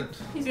unpheasant.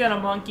 He's got a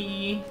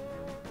monkey.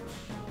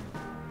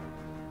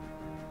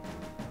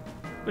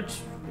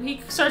 Which,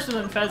 he starts with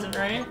unpheasant,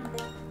 right?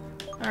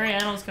 Alright,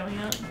 animals coming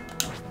up.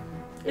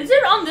 Is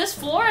it on this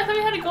floor? I thought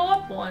we had to go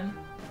up one.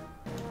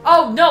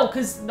 Oh, no,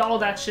 because all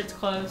that shit's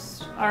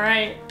closed.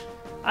 Alright.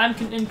 I'm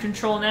in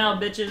control now,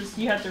 bitches.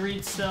 You have to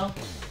read still.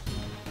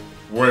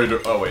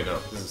 Oh wait, no.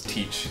 This is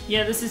Teach.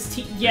 Yeah, this is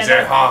yeah.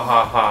 Say ha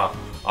ha ha.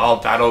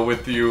 I'll battle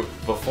with you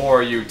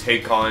before you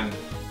take on...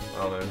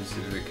 I don't know,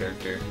 who's the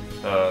character?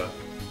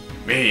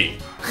 Me.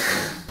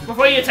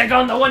 Before you take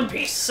on the One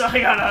Piece,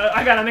 I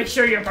gotta make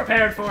sure you're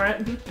prepared for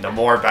it. The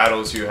more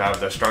battles you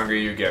have, the stronger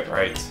you get,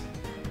 right?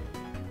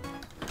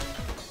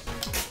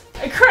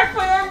 I cracked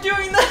my arm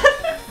doing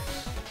that!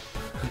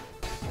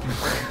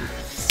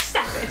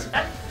 Stop it!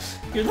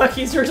 You're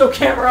lucky there's no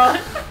camera on.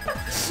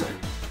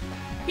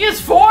 He has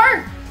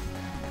 4?!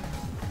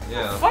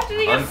 Yeah. What did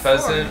he get?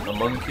 Unpheasant, a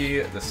monkey,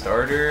 the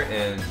starter,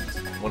 and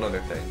one other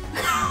thing.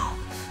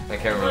 I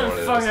can't remember what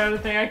it is. Fucking other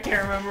thing, I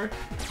can't remember.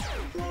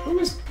 Who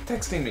was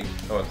texting me?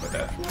 Oh, it's my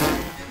dad.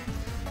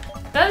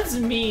 That's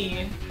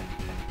me.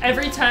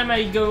 Every time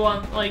I go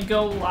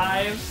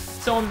live,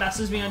 someone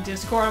messages me on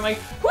Discord, I'm like,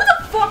 who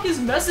the fuck is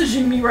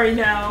messaging me right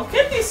now?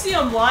 Can't they see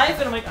I'm live?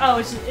 And I'm like, oh,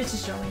 it's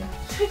just showing you.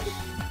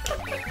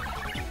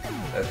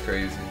 That's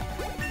crazy.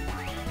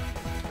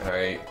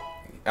 Alright.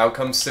 Out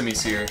comes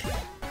Simisear.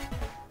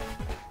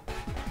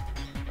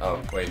 Oh,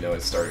 wait, no,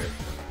 it started.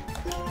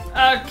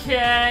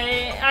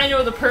 Okay, I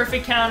know the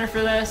perfect counter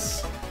for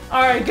this.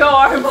 Alright, go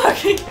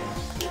Aramaki!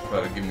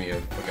 About to give me a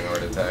fucking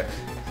heart attack.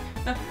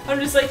 I'm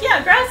just like,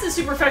 yeah, grass is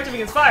super effective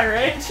against fire,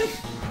 right?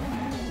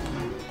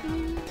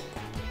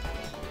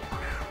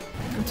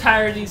 I'm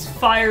tired of these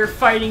fire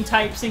fighting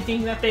types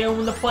thinking that they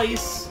own the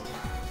place.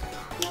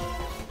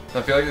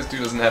 I feel like this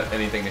dude doesn't have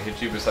anything to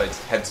hit you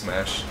besides head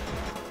smash.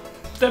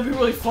 That'd be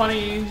really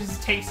funny, he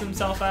just takes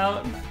himself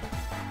out.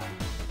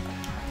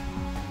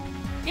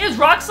 He has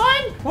Rock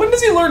Slide? When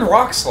does he learn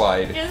Rock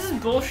Slide? Yeah, this is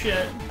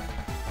bullshit.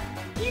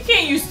 You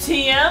can't use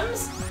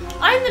TMs!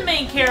 I'm the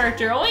main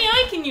character, only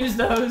I can use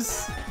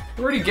those.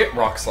 Where do you get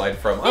Rock Slide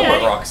from? Yeah, I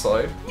want Rock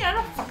Slide. Yeah, I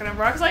don't fucking have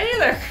Rock Slide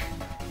either.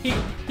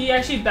 He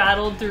actually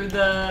battled through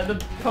the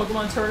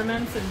Pokemon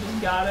tournaments and just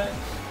got it.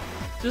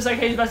 Just like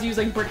he's about to use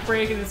like Brick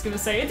Break and it's gonna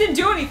say, it didn't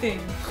do anything!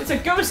 It's a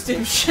ghost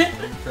and shit!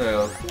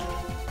 Yeah.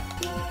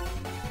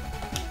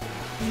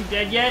 Is he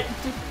dead yet?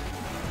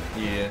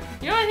 Yeah.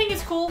 You know what I think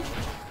is cool?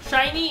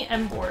 Shiny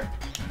Emboar.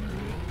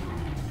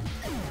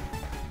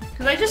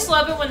 Cause I just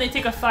love it when they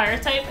take a fire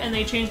type and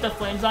they change the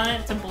flames on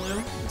it to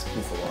blue. It's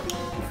Poofalon.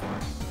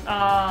 We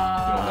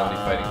don't have any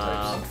fighting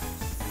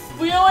types.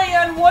 We only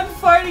had one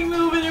fighting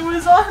move and it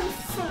was on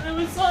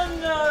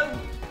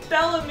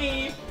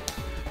Bellamy.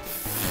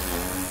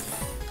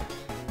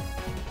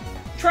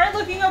 Try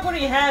looking up what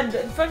he had.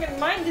 Fucking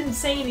mine didn't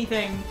say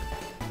anything.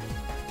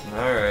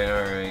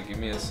 Alright, give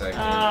me a second.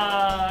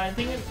 I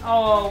think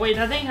oh wait,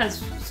 that thing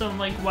has some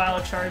like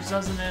wild charge,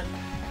 doesn't it?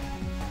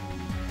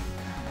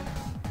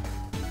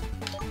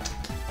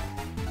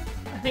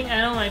 I think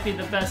Anno might be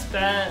the best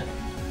bet.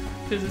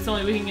 Because it's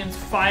only weak against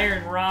fire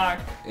and rock.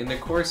 In the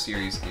core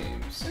series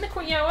games. In the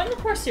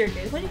core series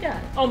games, what do you got?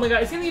 Oh my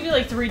god, it's gonna give you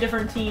like 3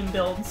 different team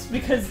builds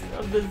because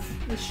of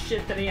the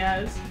shit that he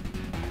has.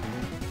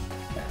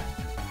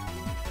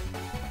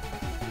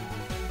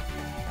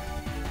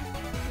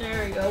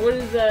 There we go. What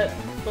is that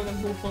fucking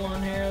bullful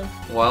on here?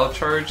 Wild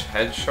Charge,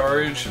 Head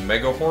Charge,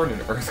 Mega Horn,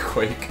 and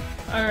Earthquake.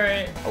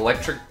 Alright.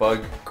 Electric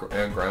Bug,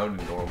 Ground,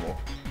 and Normal.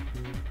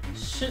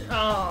 Shit.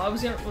 Oh, I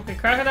was gonna. Okay,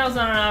 Crocodile's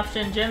not an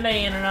option. Djembe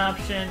ain't an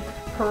option.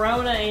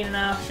 Corona ain't an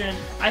option.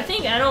 I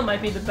think Anno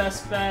might be the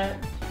best bet.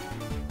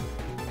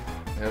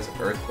 It has an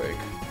Earthquake.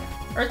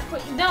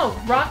 Earthquake? No,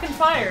 Rock and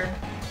Fire.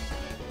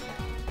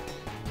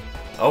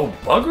 Oh,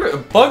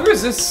 Bug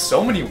resists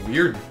so many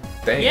weird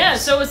things. Yeah,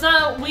 so it's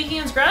not weak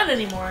against ground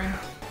anymore.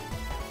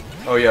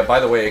 Oh yeah, by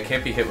the way, it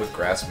can't be hit with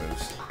grass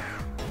moves.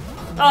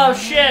 Oh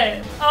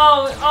shit.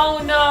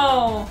 Oh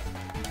no.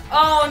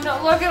 Oh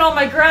no, look at all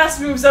my grass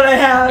moves that I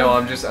have! No,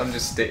 I'm just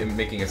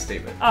making a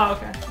statement. Oh,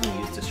 okay. I'm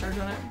gonna use Discharge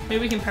on it. Maybe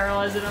we can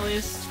paralyze it at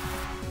least.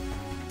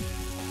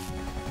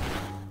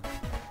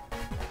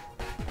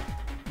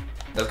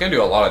 That's gonna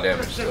do a lot of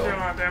damage still. Oh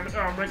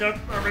my god,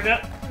 oh my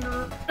god.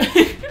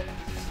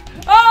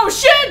 Oh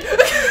shit!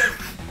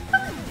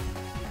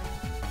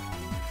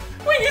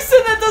 When you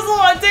said that does a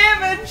lot of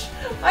damage,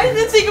 I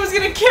didn't think it was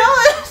gonna kill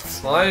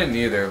it! Well, I didn't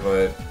either,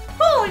 but...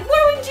 Holy, what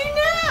do we do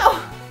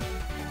now?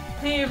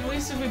 Hey, at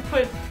least if we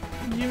put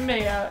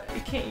Yume out,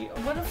 it can't.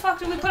 What the fuck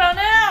do we put out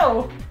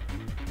now?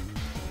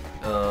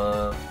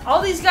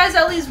 All these guys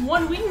at least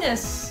one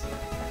weakness.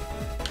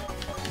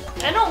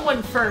 Enel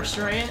went first,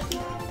 right?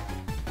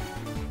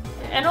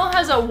 Enel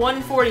has a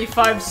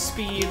 145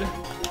 speed.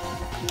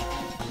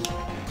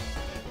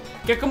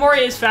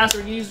 Gekomori is faster.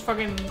 We can use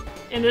fucking.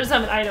 And it doesn't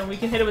have an item. We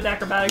can hit it with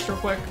acrobatics real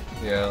quick.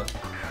 Yeah.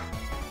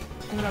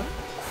 I'm gonna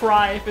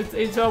cry if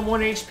it's on 1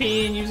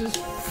 HP and uses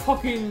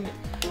fucking.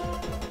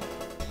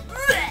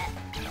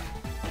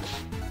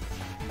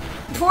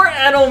 Poor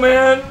Enel,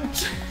 man.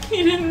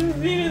 He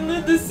didn't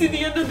live to see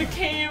the end of the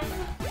cave.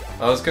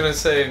 I was gonna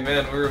say,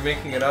 man, we were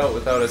making it out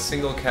without a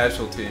single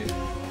casualty.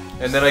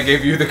 And then I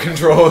gave you the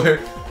controller.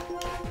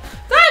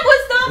 That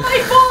was not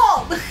my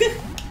fault!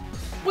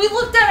 We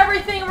looked at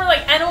everything and we're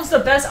like, Enel's the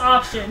best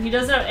option. He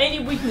doesn't have any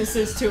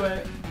weaknesses to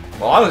it.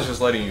 Well, I was just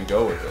letting you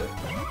go with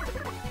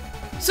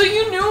it. So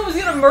you knew it was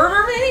gonna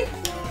murder me?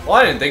 Well,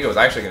 I didn't think it was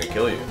actually gonna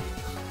kill you.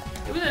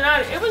 It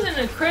wasn't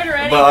a crit or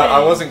anything. But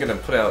I wasn't gonna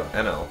put out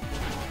Enel.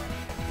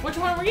 Which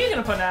one were you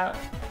gonna put out?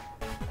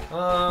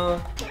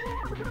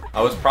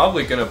 I was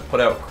probably gonna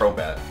put out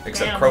Crobat.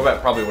 Except Damn.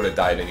 Crobat probably would have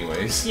died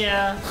anyways.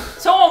 Yeah.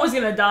 Someone was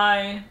gonna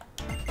die.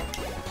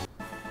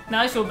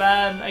 Now I feel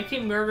bad. I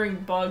keep murdering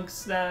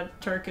bugs that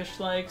Turkish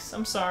likes.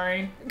 I'm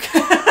sorry.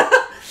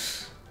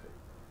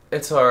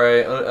 It's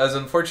alright. As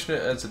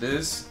unfortunate as it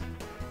is,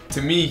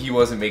 to me, he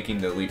wasn't making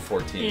the Elite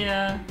 14.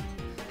 Yeah.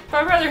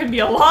 But I'd rather him be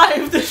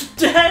alive than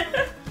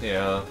dead.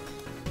 Yeah.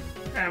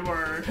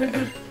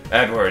 Edward.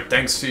 Edward,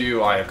 thanks to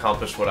you, I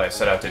accomplished what I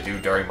set out to do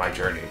during my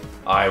journey.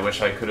 I wish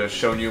I could have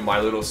shown you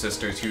my little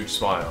sister's huge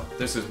smile.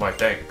 This is my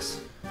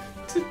thanks.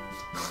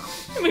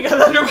 We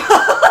got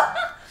Thunderball.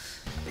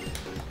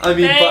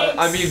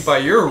 I mean, by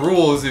your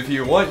rules, if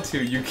you want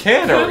to, you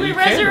can. Could we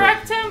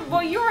resurrect him?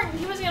 Well, he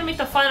was gonna make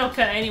the final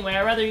cut anyway.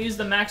 I'd rather use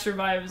the max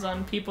revives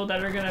on people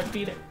that are gonna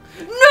beat it.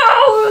 No,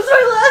 it was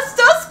my last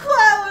dust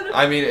cloud.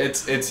 I mean,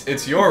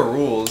 it's your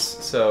rules,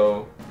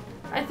 so.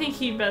 I think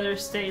he'd better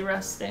stay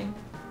resting.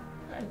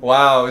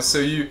 Wow, so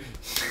you.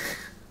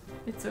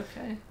 It's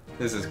okay.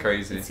 This is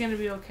crazy. It's gonna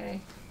be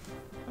okay.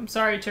 I'm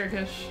sorry,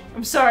 Turkish.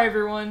 I'm sorry,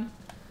 everyone.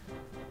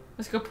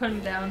 Let's go put him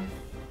down.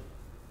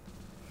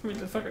 Read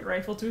the fucking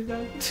rifle tooth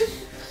though.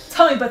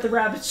 Tell me about the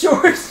rabbit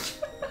shorts.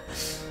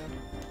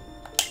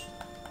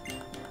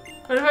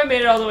 What if I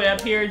made it all the way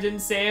up here and didn't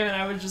save and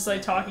I was just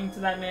like talking to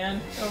that man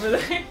over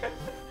there?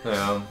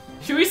 Yeah.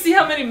 Should we see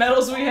how many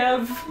medals we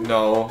have?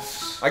 No.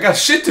 I got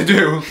shit to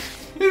do.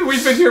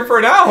 We've been here for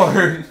an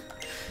hour.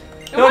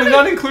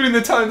 Not including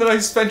the time that I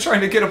spent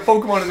trying to get a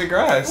Pokemon in the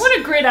grass. What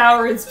a great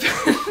hour it's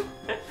been.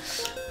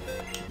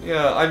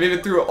 Yeah, I made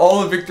it through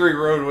all of Victory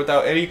Road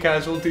without any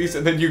casualties,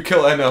 and then you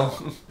kill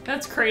Enel.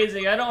 That's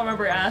crazy. I don't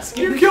remember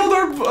asking. You killed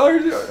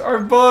our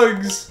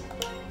bugs.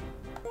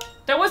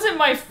 That wasn't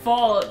my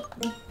fault.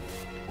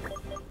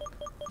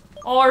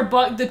 All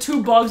the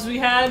 2 bugs we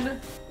had.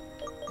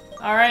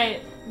 All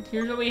right,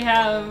 here's what we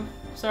have.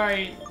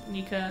 Sorry,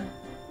 Nika.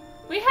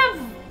 We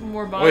have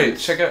more bugs. Wait,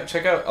 check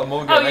out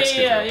Amoga next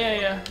to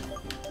yeah.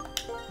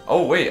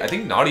 Oh wait, I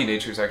think Naughty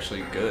Nature's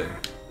actually good.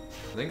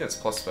 I think that's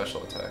plus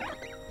special attack.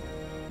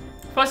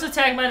 Plus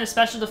attack minus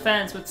special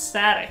defense with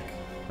static.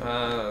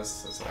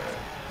 That's alright.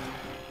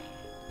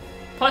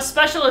 Plus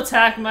special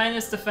attack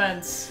minus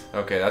defense.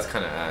 Okay, that's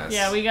kind of ass.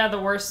 Yeah, we got the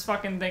worst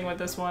fucking thing with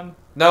this one.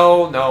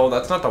 No,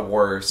 that's not the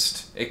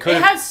worst. It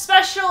has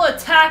special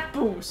attack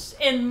boost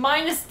and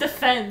minus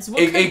defense.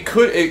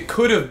 It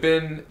could have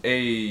been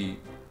a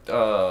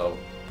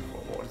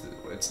what is it?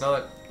 It's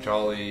not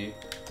Jolly.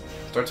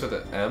 Starts with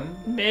an M.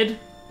 Mid.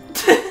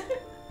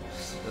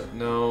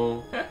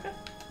 No.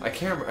 I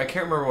can't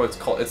remember what it's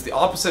called. It's the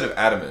opposite of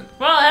adamant.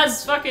 Well, it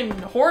has fucking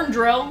horn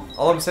drill.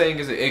 All I'm saying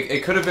is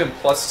it could have been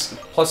plus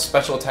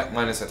special attack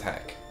minus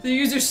attack. The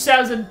user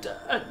stabs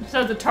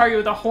the target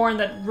with a horn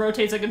that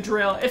rotates like a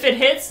drill. If it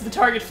hits, the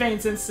target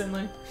faints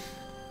instantly.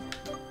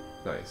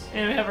 Nice.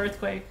 And we have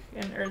earthquake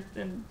and earth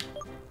and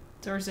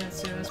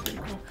resistance too. That's pretty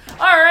cool.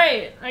 All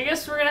right, I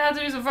guess we're gonna have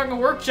to do some fucking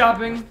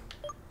workshopping. You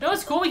know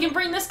what's cool? We can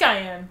bring this guy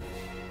in.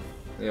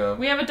 Yeah.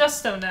 We have a dust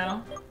stone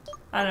now.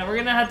 I don't know, we're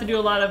gonna have to do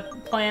a lot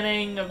of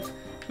planning of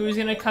who's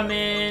gonna come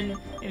in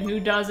and who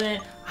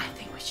doesn't. I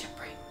think we should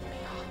bring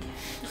Mihawk in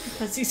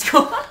because he's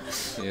cool.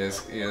 He is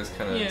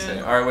kind of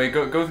insane. All right, wait,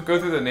 go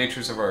through the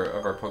natures of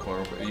our Pokemon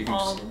real quick. You can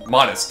just,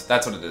 modest.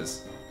 That's what it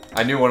is.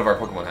 I knew one of our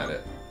Pokemon had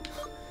it.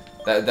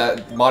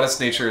 That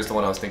modest nature is the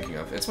one I was thinking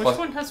of. It's Which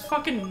one has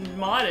fucking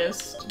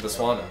modest? The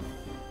Swanna.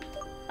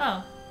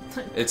 Oh.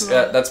 It's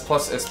it's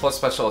plus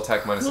special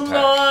attack minus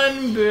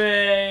attack.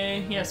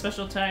 Bay. Yeah,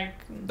 special attack.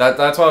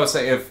 That's why I was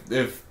saying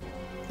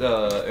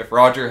if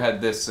Roger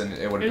had this, then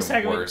it would have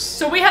been worse.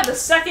 So we have the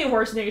second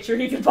worst nature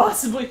he could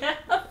possibly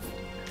have.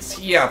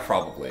 Yeah,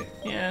 probably.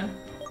 Yeah.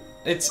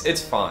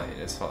 It's fine.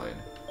 It's fine.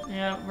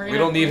 Yeah, we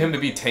don't need him to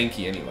be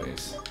tanky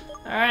anyways.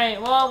 All right.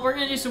 Well, we're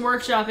gonna do some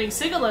workshopping.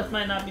 Sigalith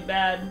might not be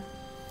bad.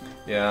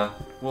 Yeah.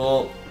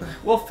 We'll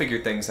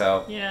figure things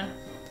out. Yeah.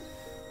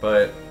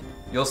 But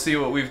you'll see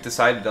what we've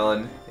decided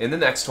on in the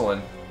next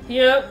one.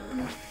 Yep.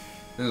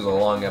 This is a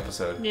long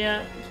episode.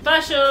 Yeah.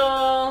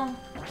 Special.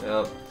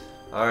 Yep.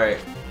 All right.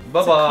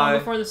 Bye bye.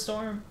 Before the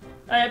storm.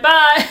 All right.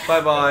 Bye.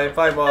 Bye bye.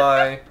 Bye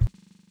bye.